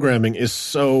 that programming is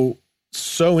so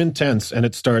intense, and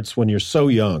it starts when you're so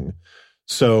young.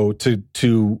 So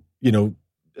to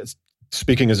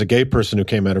speaking as a gay person who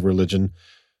came out of religion,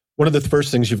 one of the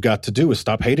first things you've got to do is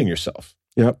stop hating yourself.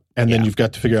 Yep. And then you've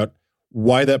got to figure out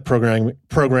why that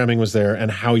programming was there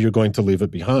and how you're going to leave it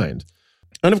behind.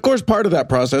 And of course, part of that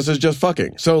process is just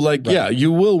fucking. So,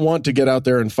 you will want to get out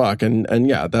there and fuck, and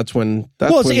that's when.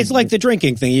 It's like the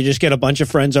drinking thing. You just get a bunch of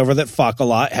friends over that fuck a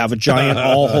lot, have a giant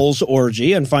all holes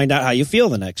orgy, and find out how you feel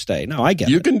the next day. No, I get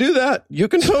it. You can do that. You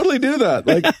can totally do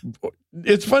that.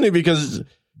 It's funny because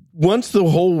once the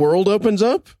whole world opens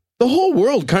up, the whole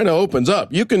world kind of opens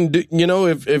up. You can do,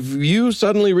 if you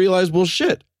suddenly realize, well,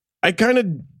 shit, I kind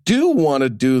of do want to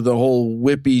do the whole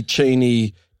whippy,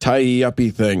 chainy, tie-uppy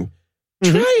thing.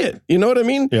 Try it. You know what I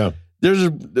mean? Yeah.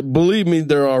 Believe me,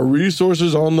 there are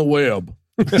resources on the web.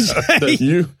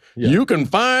 You can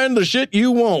find the shit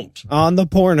you want. On the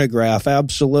pornograph,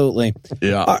 absolutely.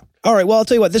 Yeah. All right, well, I'll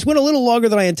tell you what, this went a little longer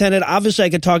than I intended. Obviously, I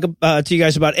could talk to you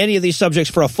guys about any of these subjects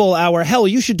for a full hour. Hell,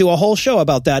 you should do a whole show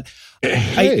about that.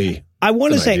 Hey, I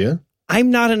want to say, idea.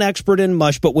 I'm not an expert in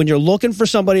much, but when you're looking for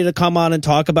somebody to come on and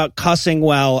talk about cussing,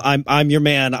 well, I'm your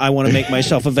man. I want to make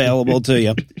myself available to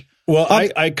you. Well,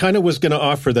 I kind of was going to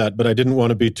offer that, but I didn't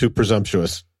want to be too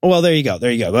presumptuous. Well, there you go.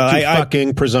 Well,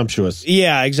 fucking presumptuous.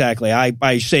 Yeah, exactly.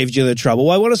 I saved you the trouble.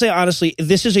 Well, I want to say, honestly,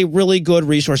 this is a really good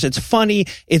resource. It's funny.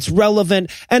 It's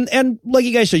relevant. And like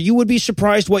you guys said, you would be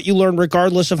surprised what you learn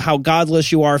regardless of how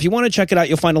godless you are. If you want to check it out,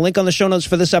 you'll find a link on the show notes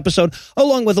for this episode,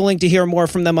 along with a link to hear more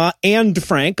from them and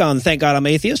Frank on Thank God I'm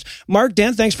Atheist. Mark,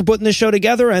 Dan, thanks for putting this show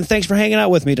together, and thanks for hanging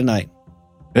out with me tonight.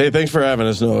 Hey, thanks for having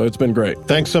us, Noah. It's been great.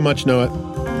 Thanks so much,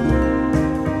 Noah.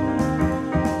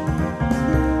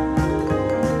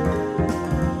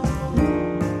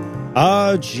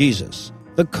 Jesus,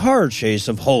 the car chase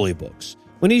of holy books.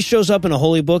 When he shows up in a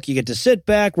holy book, you get to sit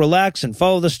back, relax, and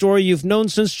follow the story you've known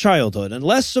since childhood,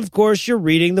 unless, of course, you're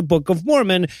reading the Book of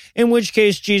Mormon, in which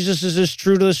case Jesus is as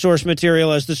true to the source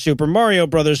material as the Super Mario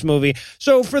Brothers movie.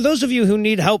 So for those of you who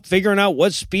need help figuring out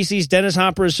what species Dennis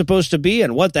Hopper is supposed to be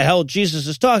and what the hell Jesus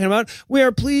is talking about, we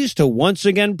are pleased to once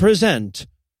again present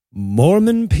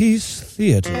Mormon Peace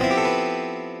Theater.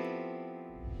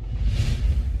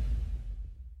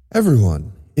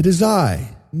 Everyone, it is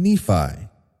I, Nephi.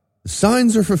 The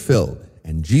signs are fulfilled,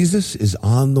 and Jesus is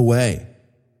on the way.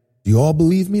 Do you all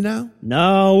believe me now?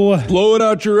 No. Blow it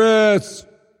out your ass.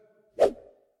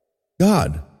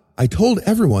 God, I told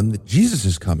everyone that Jesus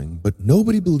is coming, but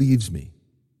nobody believes me.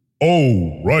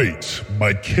 Oh, right,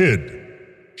 my kid.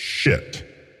 Shit.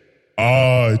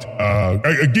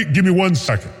 Give me 1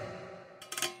 second.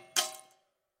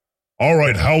 All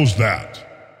right, how's that?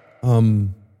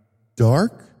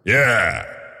 Dark? Yeah.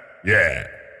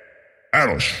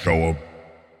 That'll show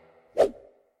 'em.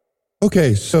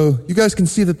 Okay, so you guys can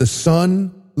see that the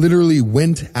sun literally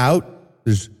went out.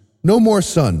 There's no more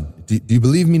sun. Do you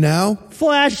believe me now?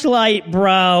 Flashlight,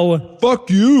 bro.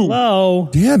 Fuck you. Hello.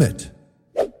 Damn it.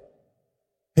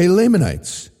 Hey,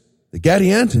 Lamanites, the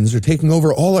Gadiantans are taking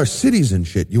over all our cities and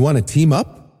shit. You want to team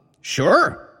up?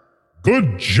 Sure.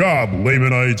 Good job,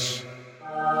 Lamanites.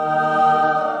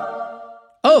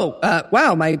 Oh,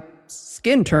 wow, my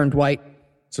skin turned white.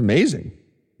 It's amazing.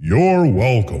 You're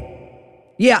welcome.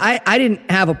 Yeah, I didn't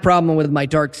have a problem with my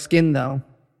dark skin, though.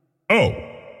 Oh,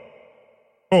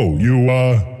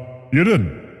 you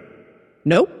didn't?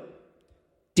 Nope.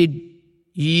 Did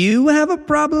you have a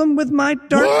problem with my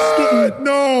dark skin?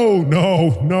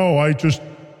 No. I just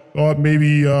thought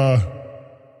maybe,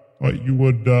 thought you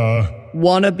would,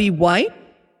 Wanna be white?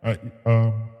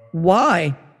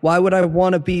 Why? Why would I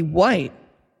want to be white?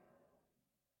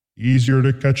 easier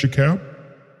to catch a cab?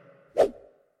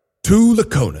 To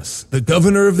Laconis, the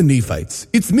governor of the Nephites.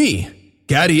 It's me,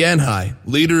 Gadianhai,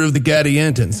 leader of the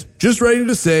Gadiantans. Just ready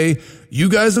to say, you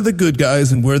guys are the good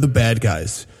guys and we're the bad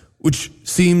guys. Which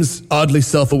seems oddly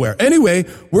self-aware. Anyway,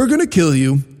 we're gonna kill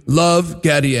you. Love,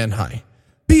 Gadianhai.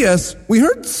 P.S. We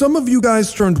heard some of you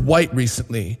guys turned white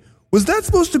recently. Was that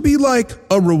supposed to be like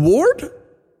a reward?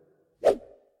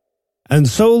 And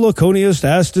so Laconius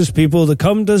asked his people to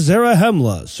come to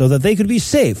Zarahemla so that they could be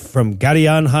safe from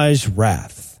Gadianhai's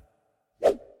wrath.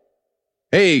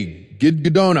 Hey,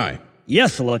 Gidgadonai.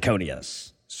 Yes,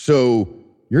 Laconius. So,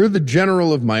 you're the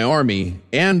general of my army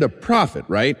and a prophet,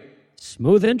 right?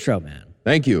 Smooth intro, man.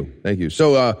 Thank you.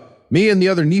 So, me and the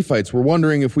other Nephites were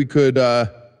wondering if we could, go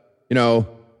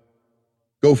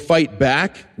fight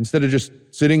back instead of just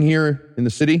sitting here in the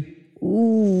city.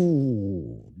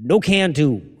 Ooh, no can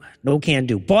do.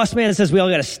 Boss man says we all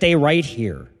got to stay right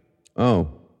here. Oh,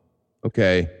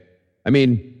 okay. I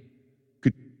mean,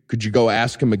 could you go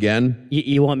ask him again?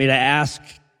 You want me to ask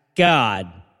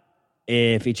God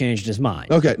if he changed his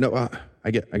mind? Okay, no,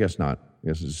 I guess not. I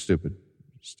guess it's a stupid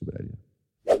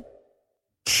idea.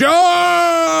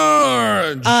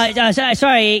 Charge!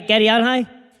 Sorry, Gadianhai?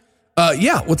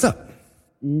 Yeah, what's up?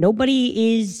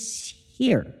 Nobody is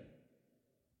here.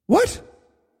 What?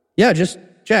 Yeah, just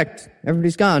checked.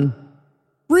 Everybody's gone.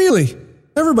 Really?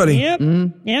 Everybody? Yep.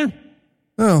 Mm-hmm. Yeah.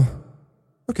 Oh,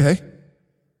 okay.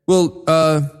 Well,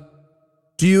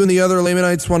 do you and the other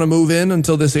Lamanites want to move in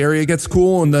until this area gets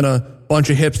cool and then a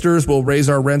bunch of hipsters will raise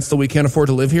our rents till we can't afford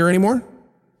to live here anymore?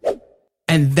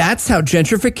 And that's how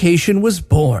gentrification was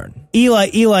born.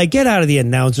 Eli, get out of the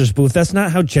announcer's booth. That's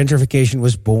not how gentrification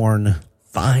was born.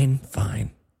 Fine.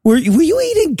 Were you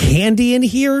eating candy in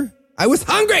here? I was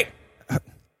hungry!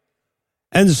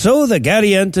 And so the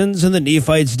Gadiantans and the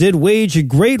Nephites did wage a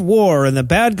great war, and the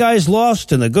bad guys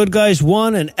lost, and the good guys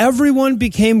won, and everyone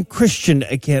became Christian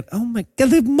again. Oh my God,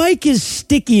 the mic is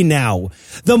sticky now.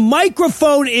 The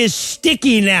microphone is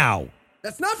sticky now.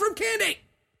 That's not from candy!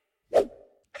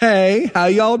 Hey, how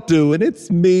y'all doing?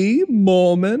 It's me,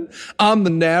 Mormon. I'm the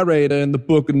narrator in the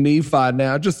book of Nephi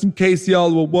now, just in case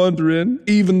y'all were wondering,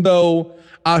 even though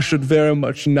I should very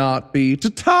much not be.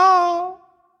 Ta-ta!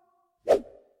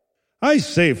 I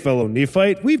say, fellow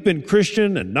Nephite, we've been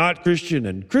Christian and not Christian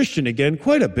and Christian again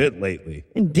quite a bit lately.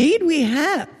 Indeed we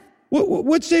have.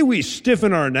 What say we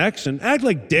stiffen our necks and act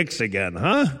like dicks again,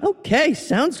 huh? Okay,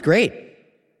 sounds great.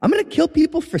 I'm going to kill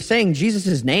people for saying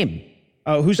Jesus' name.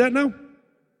 Who's that now?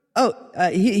 Oh,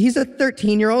 he's a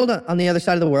 13-year-old on the other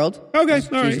side of the world. Okay,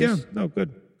 He's all right, Jesus. yeah. No,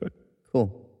 good.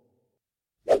 Cool.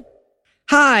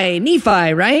 Hi,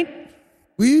 Nephi, right?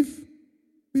 We've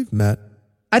met.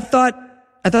 I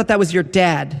thought that was your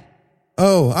dad.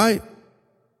 Oh, I'm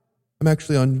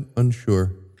actually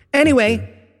unsure.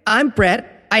 Anyway, I'm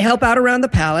Brett. I help out around the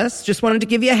palace. Just wanted to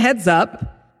give you a heads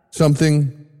up.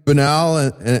 Something banal,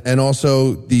 and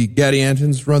also the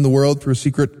Gadiantans run the world through a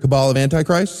secret cabal of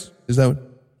Antichrist? Is that what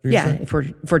you're Yeah, saying?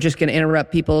 if we're just going to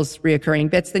interrupt people's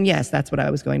reoccurring bits, then yes, that's what I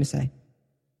was going to say.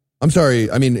 I'm sorry.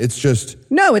 I mean, it's just...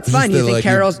 No, it's fine. You that, think like,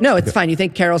 Carol's... No, it's fine. You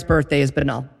think Carol's birthday is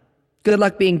banal. Good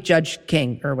luck being Judge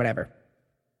King or whatever.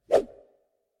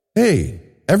 Hey,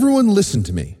 everyone listen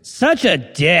to me. Such a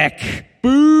dick.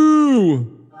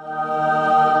 Boo!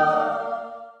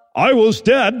 I was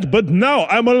dead, but now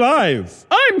I'm alive.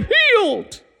 I'm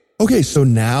healed. Okay, so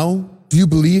now, do you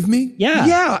believe me?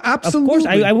 Yeah, absolutely. Of course,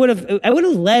 I would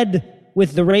have led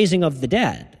with the raising of the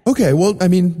dead. Okay, well, I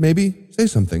mean, maybe say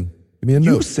something. Give me a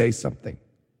note. You say something.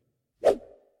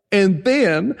 And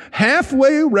then,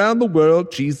 halfway around the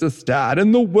world, Jesus died,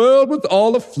 and the world was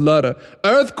all a-flutter.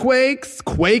 Earthquakes,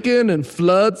 quaking, and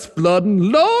floods flooding.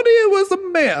 Lord, it was a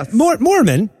mess.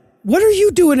 Mormon, what are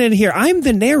you doing in here? I'm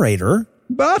the narrator.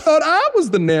 But I thought I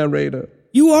was the narrator.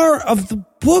 You are of the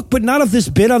book, but not of this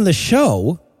bit on the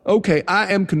show. Okay,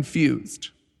 I am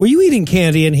confused. Were you eating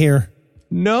candy in here?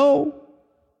 No.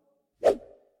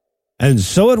 And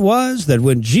so it was that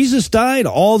when Jesus died,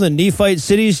 all the Nephite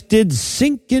cities did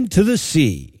sink into the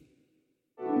sea.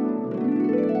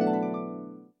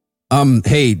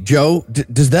 Hey, Joe,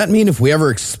 does that mean if we ever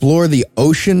explore the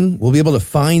ocean, we'll be able to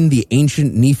find the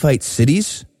ancient Nephite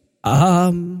cities?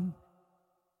 How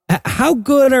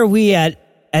good are we at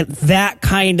that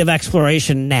kind of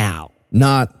exploration now?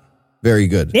 Not very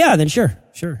good. Yeah, then sure.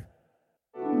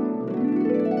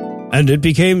 And it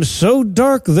became so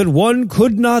dark that one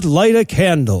could not light a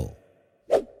candle.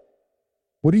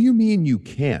 What do you mean you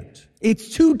can't?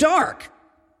 It's too dark.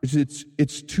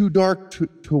 It's too dark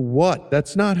to what?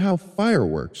 That's not how fire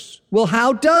works. Well,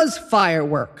 how does fire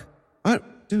work? I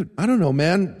don't know,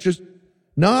 man. Just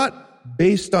not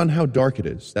based on how dark it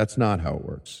is. That's not how it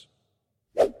works.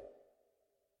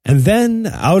 And then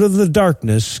out of the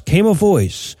darkness came a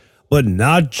voice, but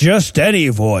not just any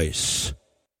voice.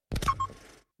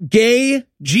 Gay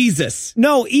Jesus.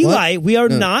 No, Eli, we are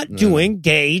not doing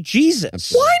gay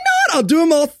Jesus. Why not? I'll do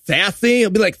him all sassy.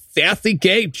 I'll be like, sassy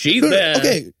gay Jesus.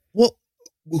 Okay, well,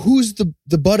 who's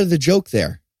the butt of the joke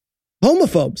there?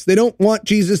 Homophobes. They don't want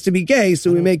Jesus to be gay,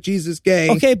 so we make Jesus gay.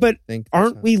 Okay, but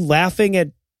aren't we laughing at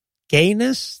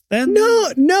gayness then?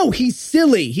 No, he's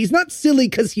silly. He's not silly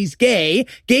because he's gay.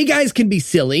 Gay guys can be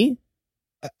silly.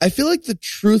 I feel like the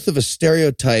truth of a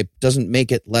stereotype doesn't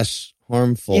make it less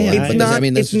harmful. Yeah,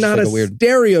 it's not a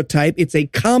stereotype. It's a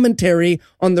commentary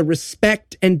on the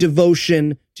respect and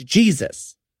devotion to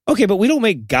Jesus. Okay, but we don't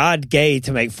make God gay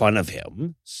to make fun of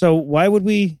him. So why would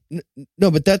we? No,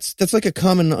 but that's like a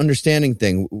common understanding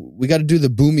thing. We got to do the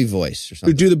boomy voice or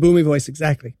something. We do the boomy voice,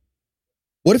 exactly.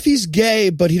 What if he's gay,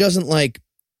 but he doesn't like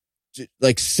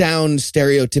sound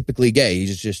stereotypically gay?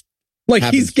 He's just like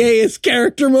he's gay as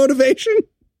character motivation?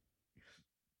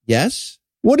 Yes.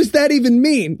 What does that even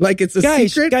mean? Like it's a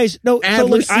secret? Guys, no.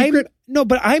 Adler secret?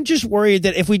 But I'm just worried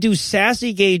that if we do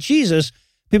sassy gay Jesus,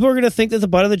 people are going to think that the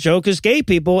butt of the joke is gay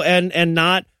people and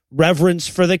not reverence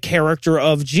for the character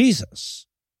of Jesus.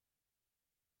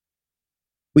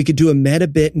 We could do a meta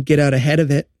bit and get out ahead of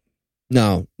it.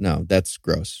 No, that's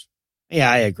gross. Yeah,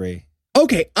 I agree.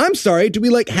 Okay, I'm sorry. Do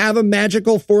we have a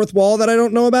magical fourth wall that I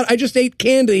don't know about? I just ate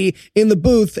candy in the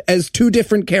booth as two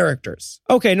different characters.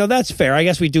 Okay, no, that's fair. I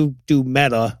guess we do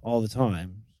meta all the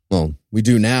time. Well, we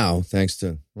do now, thanks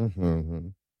to...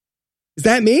 Is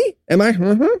that me? Am I?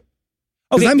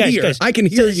 Okay, I'm guys, here. Guys, I can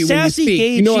hear you when you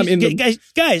speak. I'm in the...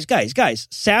 Guys.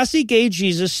 Sassy gay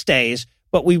Jesus stays,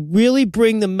 but we really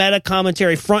bring the meta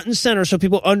commentary front and center so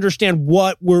people understand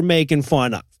what we're making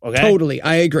fun of. Okay? Totally,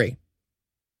 I agree.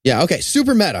 Yeah, okay,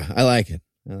 super meta. I like it.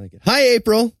 Hi,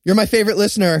 April. You're my favorite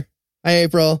listener. Hi,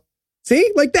 April.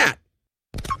 See? Like that.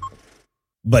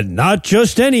 But not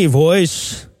just any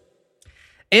voice.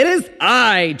 It is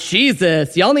I,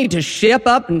 Jesus. Y'all need to ship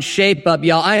up and shape up,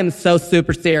 y'all. I am so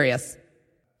super serious.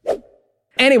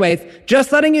 Anyways,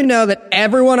 just letting you know that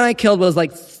everyone I killed was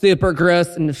super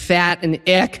gross and fat and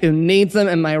ick who needs them.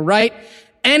 Am I right?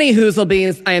 Any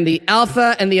hoozlebees, I am the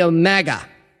Alpha and the Omega.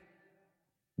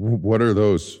 What are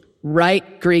those?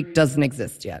 Right Greek doesn't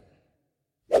exist yet.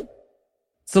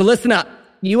 So listen up.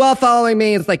 You all following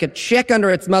me is like a chick under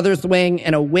its mother's wing,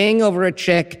 and a wing over a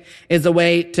chick is a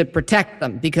way to protect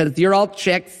them because you're all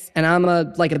chicks and I'm a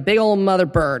big old mother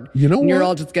bird. You know and you're what?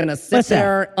 all just gonna sit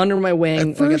there under my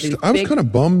wing. At first, I was kind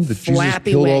of bummed that Jesus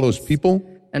killed all those people.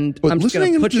 And but I'm just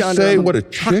listening going to put you under say him, what a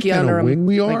tuck chick you and under a him, wing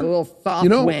we are, like a little soft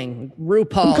wing.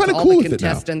 RuPaul, I'm kind of all cool the with it now.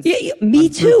 contestants. Yeah, me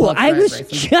too. RuPaul's I Drag was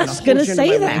Race. I'm just gonna going to hold you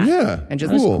say under my that. wing Yeah, and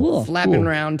just cool. flapping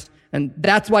around. And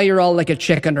that's why you're all like a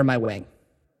chick under my wing.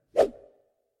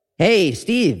 Hey,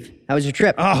 Steve, how was your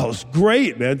trip? Oh, it was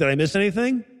great, man. Did I miss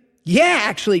anything? Yeah,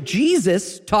 actually,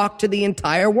 Jesus talked to the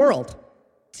entire world.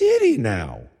 Did he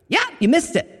now? Yeah, you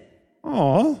missed it.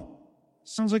 Oh,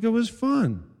 sounds like it was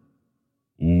fun.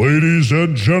 Ladies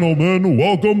and gentlemen,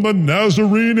 welcome the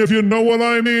Nazarene, if you know what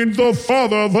I mean. The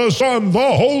Father, the Son,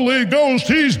 the Holy Ghost.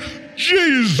 He's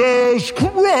Jesus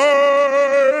Christ.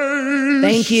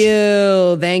 Thank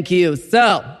you.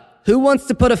 So, who wants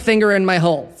to put a finger in my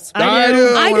holes?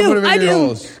 I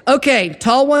do. Okay,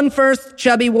 tall one first,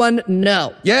 chubby one,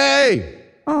 no. Yay!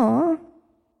 Aww.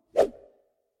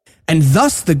 And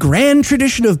thus the grand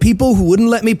tradition of people who wouldn't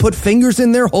let me put fingers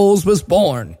in their holes was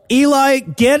born. Eli,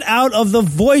 get out of the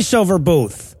voiceover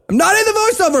booth. I'm not in the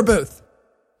voiceover booth.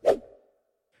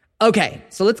 Okay,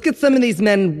 so let's get some of these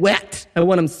men wet. I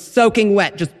want them soaking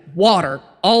wet, just water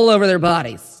all over their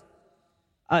bodies.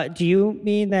 Do you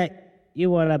mean that you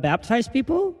want to baptize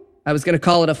people? I was going to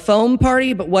call it a foam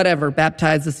party, but whatever.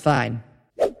 Baptize is fine.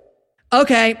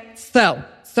 Okay, so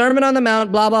Sermon on the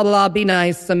Mount, blah, blah, blah, be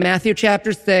nice. So Matthew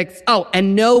chapter 6. Oh,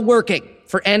 and no working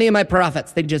for any of my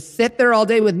prophets. They just sit there all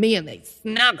day with me and they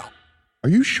snuggle. Are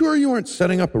you sure you aren't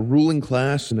setting up a ruling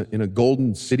class in a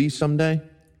golden city someday?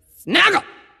 Snuggle!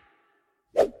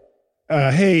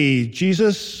 Hey,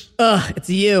 Jesus.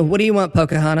 It's you. What do you want,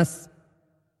 Pocahontas?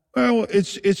 Well,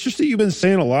 it's just that you've been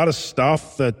saying a lot of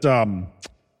stuff that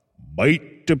might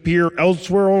appear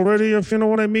elsewhere already, if you know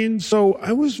what I mean. So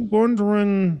I was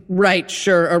wondering... Right,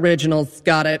 sure, originals.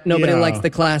 Got it. Nobody likes the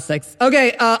classics.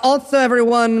 Okay, also,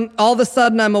 everyone, all of a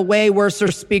sudden I'm a way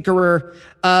worser speakerer.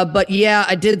 But yeah,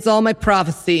 I did all my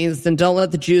prophecies, and don't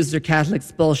let the Jews or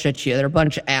Catholics bullshit you. They're a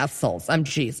bunch of assholes. I'm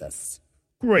Jesus.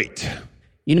 Great.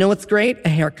 You know what's great? A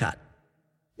haircut.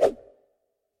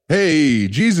 Hey,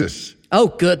 Jesus. Oh,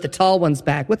 good. The tall one's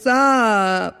back. What's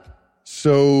up?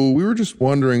 So we were just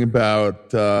wondering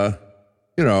about, the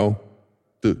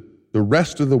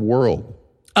rest of the world.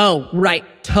 Oh, right.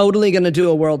 Totally going to do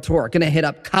a world tour. Going to hit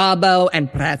up Cabo and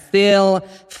Brazil,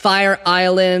 Fire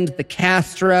Island, the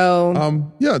Castro.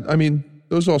 Yeah, I mean,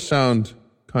 those all sound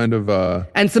kind of,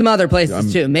 and some other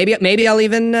places too. Maybe I'll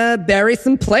even bury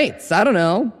some plates. I don't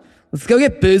know. Let's go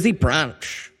get boozy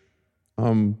brunch.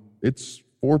 It's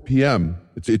 4 p.m.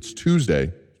 It's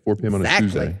Tuesday. 4 p.m. on a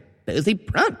Tuesday. Boozy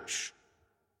brunch.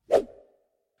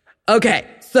 Okay,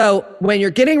 so when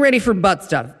you're getting ready for butt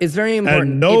stuff, it's very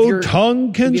important. And no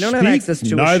tongue can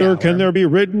speak, neither can there be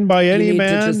written by any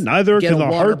man, neither can the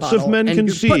hearts of men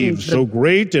conceive so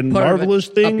great and marvelous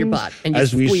things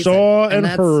as we saw and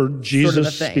heard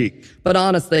Jesus speak. But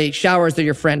honestly, showers are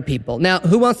your friend, people. Now,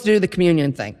 who wants to do the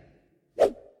communion thing?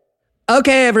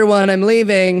 Okay, everyone, I'm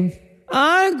leaving.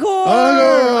 Encore!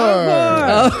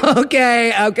 Oh,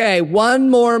 okay. One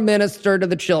more minister to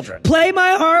the children. Play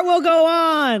My Heart Will Go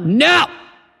On.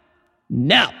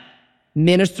 No.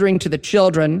 Ministering to the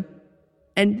children,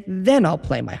 and then I'll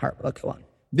play My Heart Will Go On.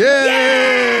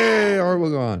 Yay! Heart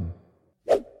will go on.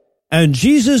 And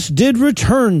Jesus did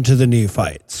return to the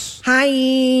Nephites.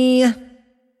 Hi.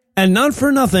 And not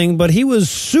for nothing, but he was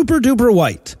super duper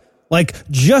white. Like,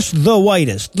 just the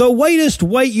whitest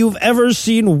white you've ever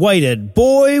seen whited.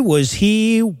 Boy, was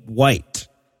he white.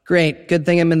 Great. Good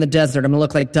thing I'm in the desert. I'm going to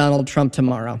look like Donald Trump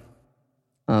tomorrow.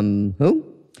 Who?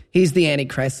 He's the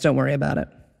Antichrist. Don't worry about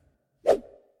it.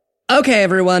 Okay,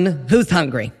 everyone. Who's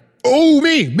hungry? Oh,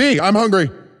 me. I'm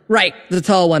hungry. Right. The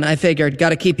tall one, I figured. Got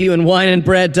to keep you in wine and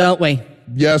bread, don't we?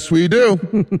 Yes, we do.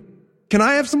 Can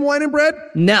I have some wine and bread?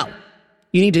 No.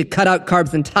 You need to cut out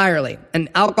carbs entirely. And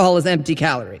alcohol is empty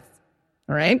calories.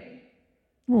 All right?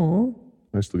 Aw.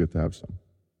 I still get to have some.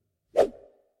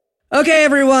 Okay,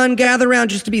 everyone, gather around.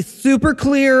 Just to be super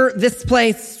clear, this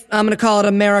place, I'm going to call it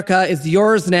America, is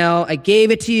yours now. I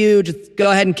gave it to you. Just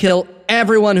go ahead and kill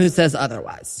everyone who says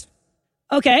otherwise.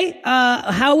 Okay,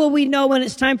 how will we know when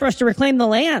it's time for us to reclaim the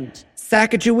land?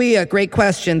 Sacagawea, great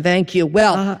question. Thank you.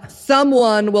 Well,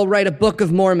 someone will write a Book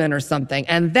of Mormon or something.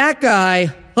 And that guy's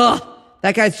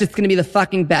just going to be the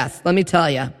fucking best. Let me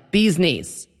tell you. Bee's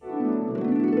knees.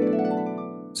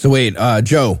 So wait,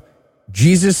 Joe,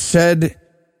 Jesus said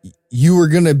you were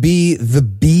going to be the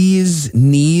bee's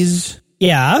knees?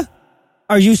 Yeah?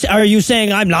 Are you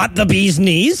saying I'm not the bee's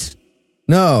knees?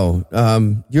 No,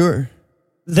 you're...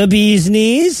 The bee's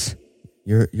knees?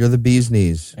 You're the bee's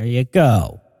knees. There you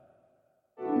go.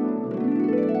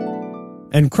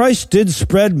 And Christ did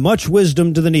spread much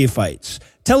wisdom to the Nephites,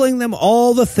 telling them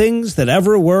all the things that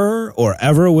ever were or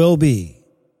ever will be.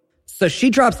 So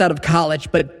she drops out of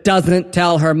college, but doesn't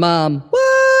tell her mom.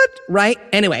 What? Right?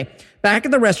 Anyway, back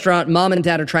at the restaurant, Mom and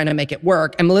Dad are trying to make it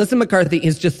work. And Melissa McCarthy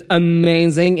is just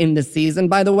amazing in this season,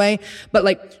 by the way.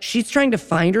 But, she's trying to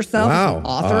find herself as an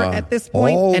author at this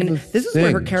point. And this is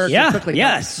where her character quickly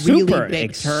takes a really big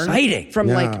exciting turn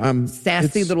from,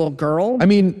 sassy little girl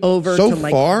over so to,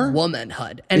 far,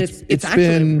 womanhood. And it's actually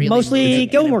been really mostly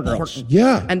Gilmore Girls.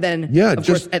 Yeah. And then, of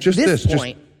just course, at just this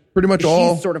point... Pretty much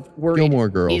all sort of worried, Gilmore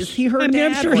Girls. Is he her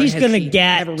dad? I'm sure he's going to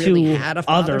get really to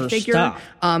other stuff.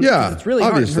 Yeah, it's really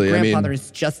obviously. hard. Her grandfather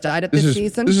has just died at this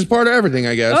season. This is part of everything,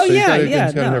 I guess. Oh, so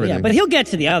yeah. But he'll get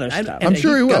to the other stuff. I'm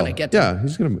sure he will. He's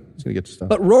going to get to stuff.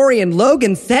 But Rory and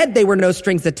Logan said they were no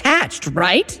strings attached,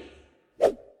 right?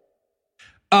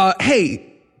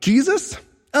 Hey, Jesus?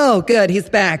 Oh, good. He's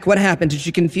back. What happened? Did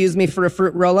you confuse me for a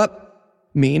fruit roll-up?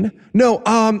 Mean? No,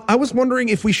 I was wondering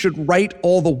if we should write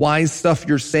all the wise stuff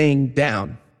you're saying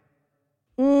down.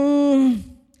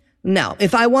 No.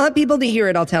 If I want people to hear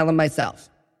it, I'll tell them myself.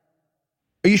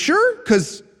 Are you sure?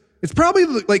 Because it's probably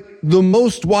like the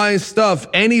most wise stuff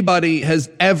anybody has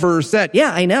ever said.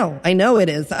 Yeah, I know. I know it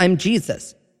is. I'm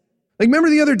Jesus. Like, remember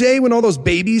the other day when all those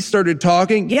babies started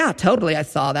talking? Yeah, totally. I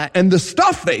saw that. And the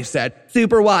stuff they said.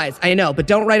 Super wise. I know, but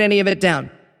don't write any of it down.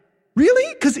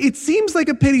 Really? Because it seems like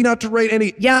a pity not to write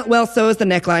any... Yeah, well, so is the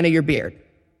neckline of your beard.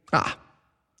 Ah,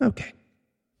 okay.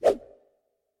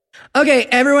 Okay,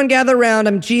 everyone gather around.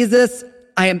 I'm Jesus.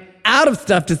 I am out of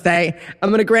stuff to say. I'm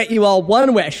going to grant you all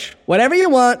one wish. Whatever you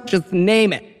want, just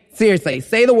name it. Seriously,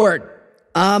 say the word.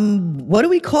 What do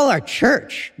we call our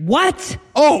church? What?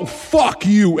 Oh, fuck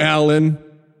you, Alan.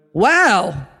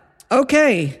 Wow.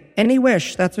 Okay, any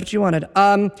wish. That's what you wanted.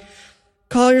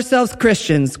 Call yourselves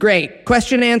Christians. Great.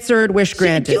 Question answered, wish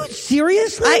granted. Dude,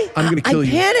 seriously? I'm going to kill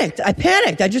you. I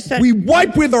panicked. I just said... We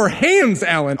wipe with our hands,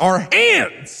 Alan. Our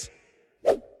hands.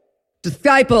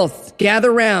 Disciples,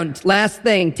 gather round. Last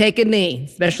thing, take a knee,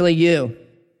 especially you.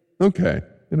 Okay,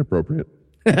 inappropriate.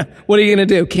 What are you going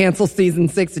to do, cancel season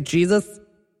 6 of Jesus?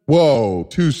 Whoa,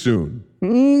 too soon.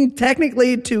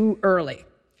 Technically too early.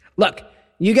 Look,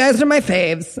 you guys are my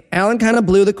faves. Alan kind of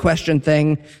blew the question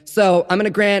thing, so I'm going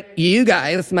to grant you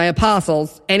guys, my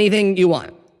apostles, anything you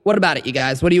want. What about it, you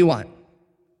guys? What do you want?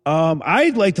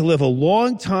 I'd like to live a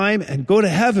long time and go to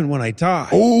heaven when I die.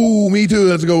 Oh, me too.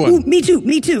 That's a good one. Ooh,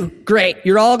 me too. Great.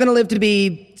 You're all going to live to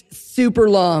be super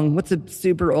long. What's a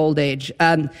super old age?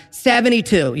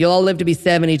 72. You'll all live to be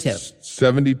 72.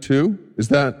 72? Is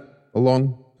that a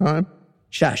long time?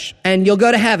 Shush. And you'll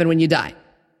go to heaven when you die.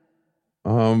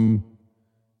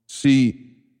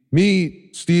 See,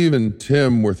 me, Steve, and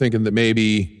Tim were thinking that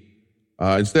maybe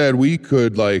instead we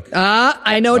could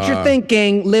I know what you're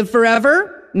thinking. Live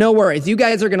forever? No worries. You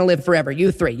guys are going to live forever. You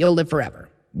three, you'll live forever.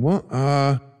 Well,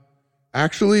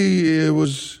 actually, it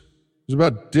was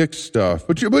about dick stuff.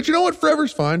 But you know what?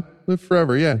 Forever's fine. Live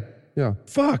forever. Yeah.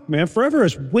 Fuck, man. Forever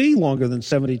is way longer than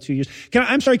 72 years.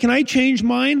 Can I change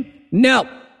mine? No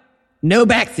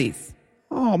backsies.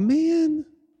 Oh, man.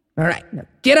 All right. Now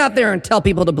get out there and tell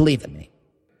people to believe in me.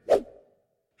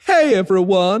 Hey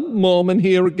everyone, Mormon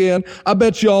here again. I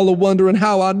bet y'all are wondering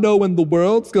how I know when the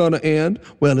world's gonna end.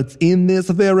 Well, it's in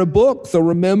this very book, so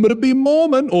remember to be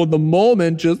Mormon or the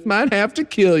Mormon just might have to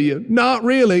kill you. Not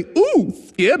really. Ooh,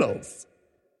 Skittles.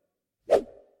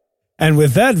 And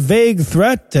with that vague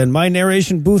threat and my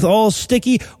narration booth all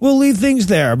sticky, we'll leave things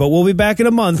there, but we'll be back in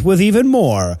a month with even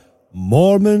more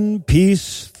Mormon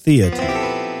Peace Theater.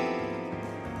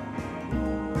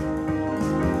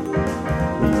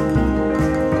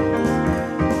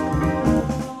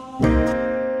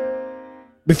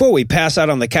 Before we pass out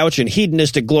on the couch in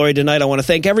hedonistic glory tonight, I want to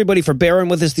thank everybody for bearing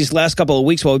with us these last couple of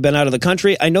weeks while we've been out of the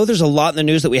country. I know there's a lot in the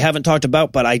news that we haven't talked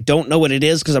about, but I don't know what it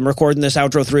is because I'm recording this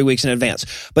outro 3 weeks in advance.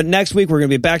 But next week, we're going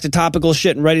to be back to topical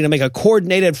shit and ready to make a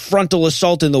coordinated frontal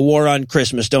assault in the war on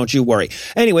Christmas. Don't you worry.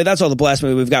 Anyway, that's all the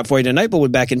blasphemy we've got for you tonight, but we're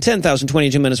back in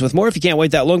 10,022 minutes with more. If you can't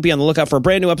wait that long, be on the lookout for a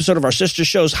brand new episode of our sister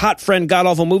show's Hot Friend God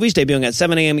Awful Movies, debuting at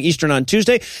 7 a.m. Eastern on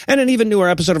Tuesday, and an even newer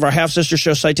episode of our half-sister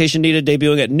show Citation Needed,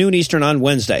 debuting at noon Eastern on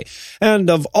Wednesday. And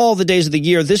of all the days of the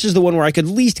year, this is the one where I could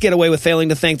least get away with failing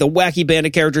to thank the wacky band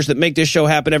of characters that make this show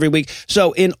happen every week.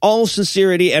 So in all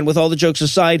sincerity and with all the jokes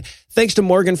aside, thanks to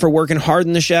Morgan for working hard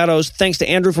in the shadows. Thanks to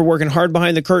Andrew for working hard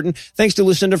behind the curtain. Thanks to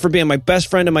Lucinda for being my best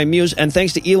friend and my muse. And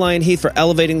thanks to Eli and Heath for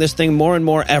elevating this thing more and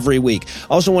more every week.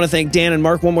 Also want to thank Dan and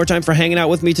Mark one more time for hanging out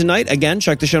with me tonight. Again,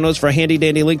 check the show notes for a handy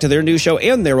dandy link to their new show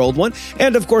and their old one.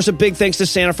 And of course, a big thanks to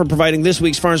Santa for providing this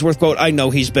week's Farnsworth quote, I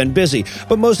know he's been busy.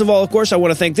 But most of all, of course, I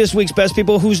want to thank this week's best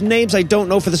people whose names I don't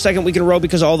know for the second week in a row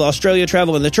because of all the Australia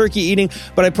travel and the turkey eating.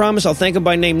 But I promise I'll thank them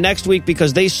by name next week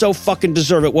because they so fucking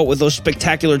deserve it, what with those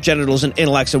spectacular genitals and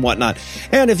intellects and whatnot.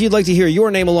 And if you'd like to hear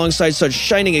your name alongside such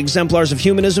shining exemplars of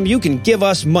humanism, you can give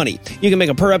us money. You can make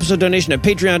a per episode donation at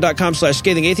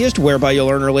patreon.com/scathingatheist, whereby you'll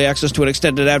earn early access to an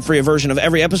extended ad-free version of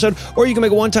every episode, or you can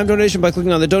make a one-time donation by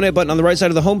clicking on the donate button on the right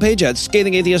side of the homepage at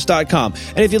scathingatheist.com.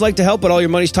 And if you'd like to help, but all your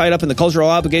money's tied up in the cultural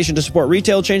obligation to support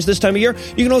retail change this time of year,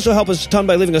 you can also help us a ton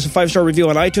by leaving us a 5-star review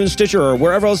on iTunes, Stitcher, or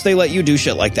wherever else they let you do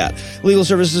shit like that. Legal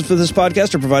services for this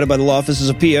podcast are provided by the law offices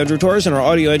of P. Andrew Torres, and our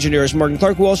audio engineer is Morgan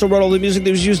Clark, who also wrote all the music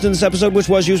that was used in this episode, which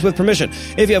was used with permission.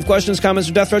 If you have questions, comments,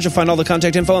 or death threats, you'll find all the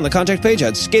contact info on the contact page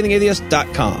at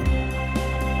scathingatheist.com.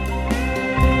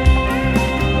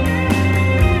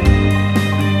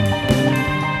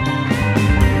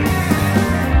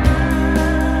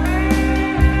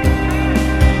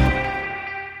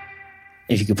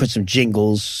 If you could put some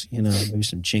jingles, maybe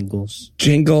some jingles.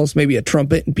 Jingles, maybe a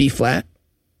trumpet and B flat.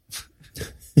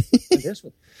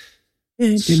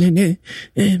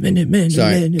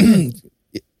 Sorry.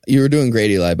 You were doing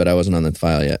great, Eli, but I wasn't on that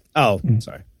file yet. Oh,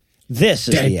 sorry. This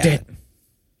is the ad.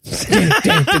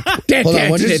 Hold on.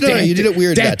 You did it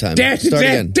weird that time. Start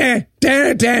again.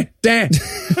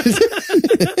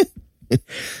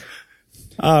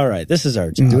 All right. This is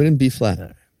our job. Do it in B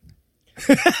flat.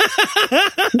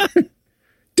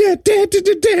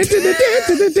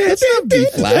 That's not B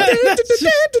flat.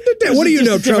 What do you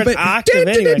know, trumpet?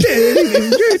 Anyway.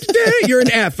 You're an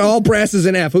F. All brass is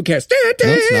an F. Who cares? No,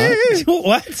 it's not.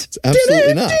 What? It's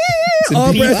absolutely not. It's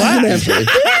all B brass flat. is an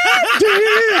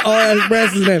F. All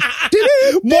brass is an F.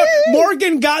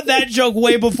 Morgan got that joke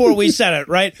way before we said it,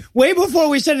 right? Way before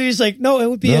we said it, he's like, "No, it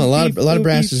would be a lot of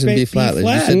brass is in B flat.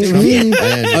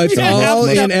 It's all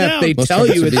in F. They tell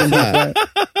you it's in B flat.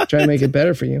 Try to make it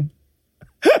better for you.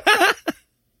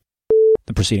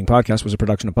 The preceding podcast was a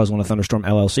production of Puzzle and a Thunderstorm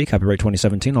LLC, copyright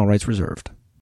 2017, all rights reserved.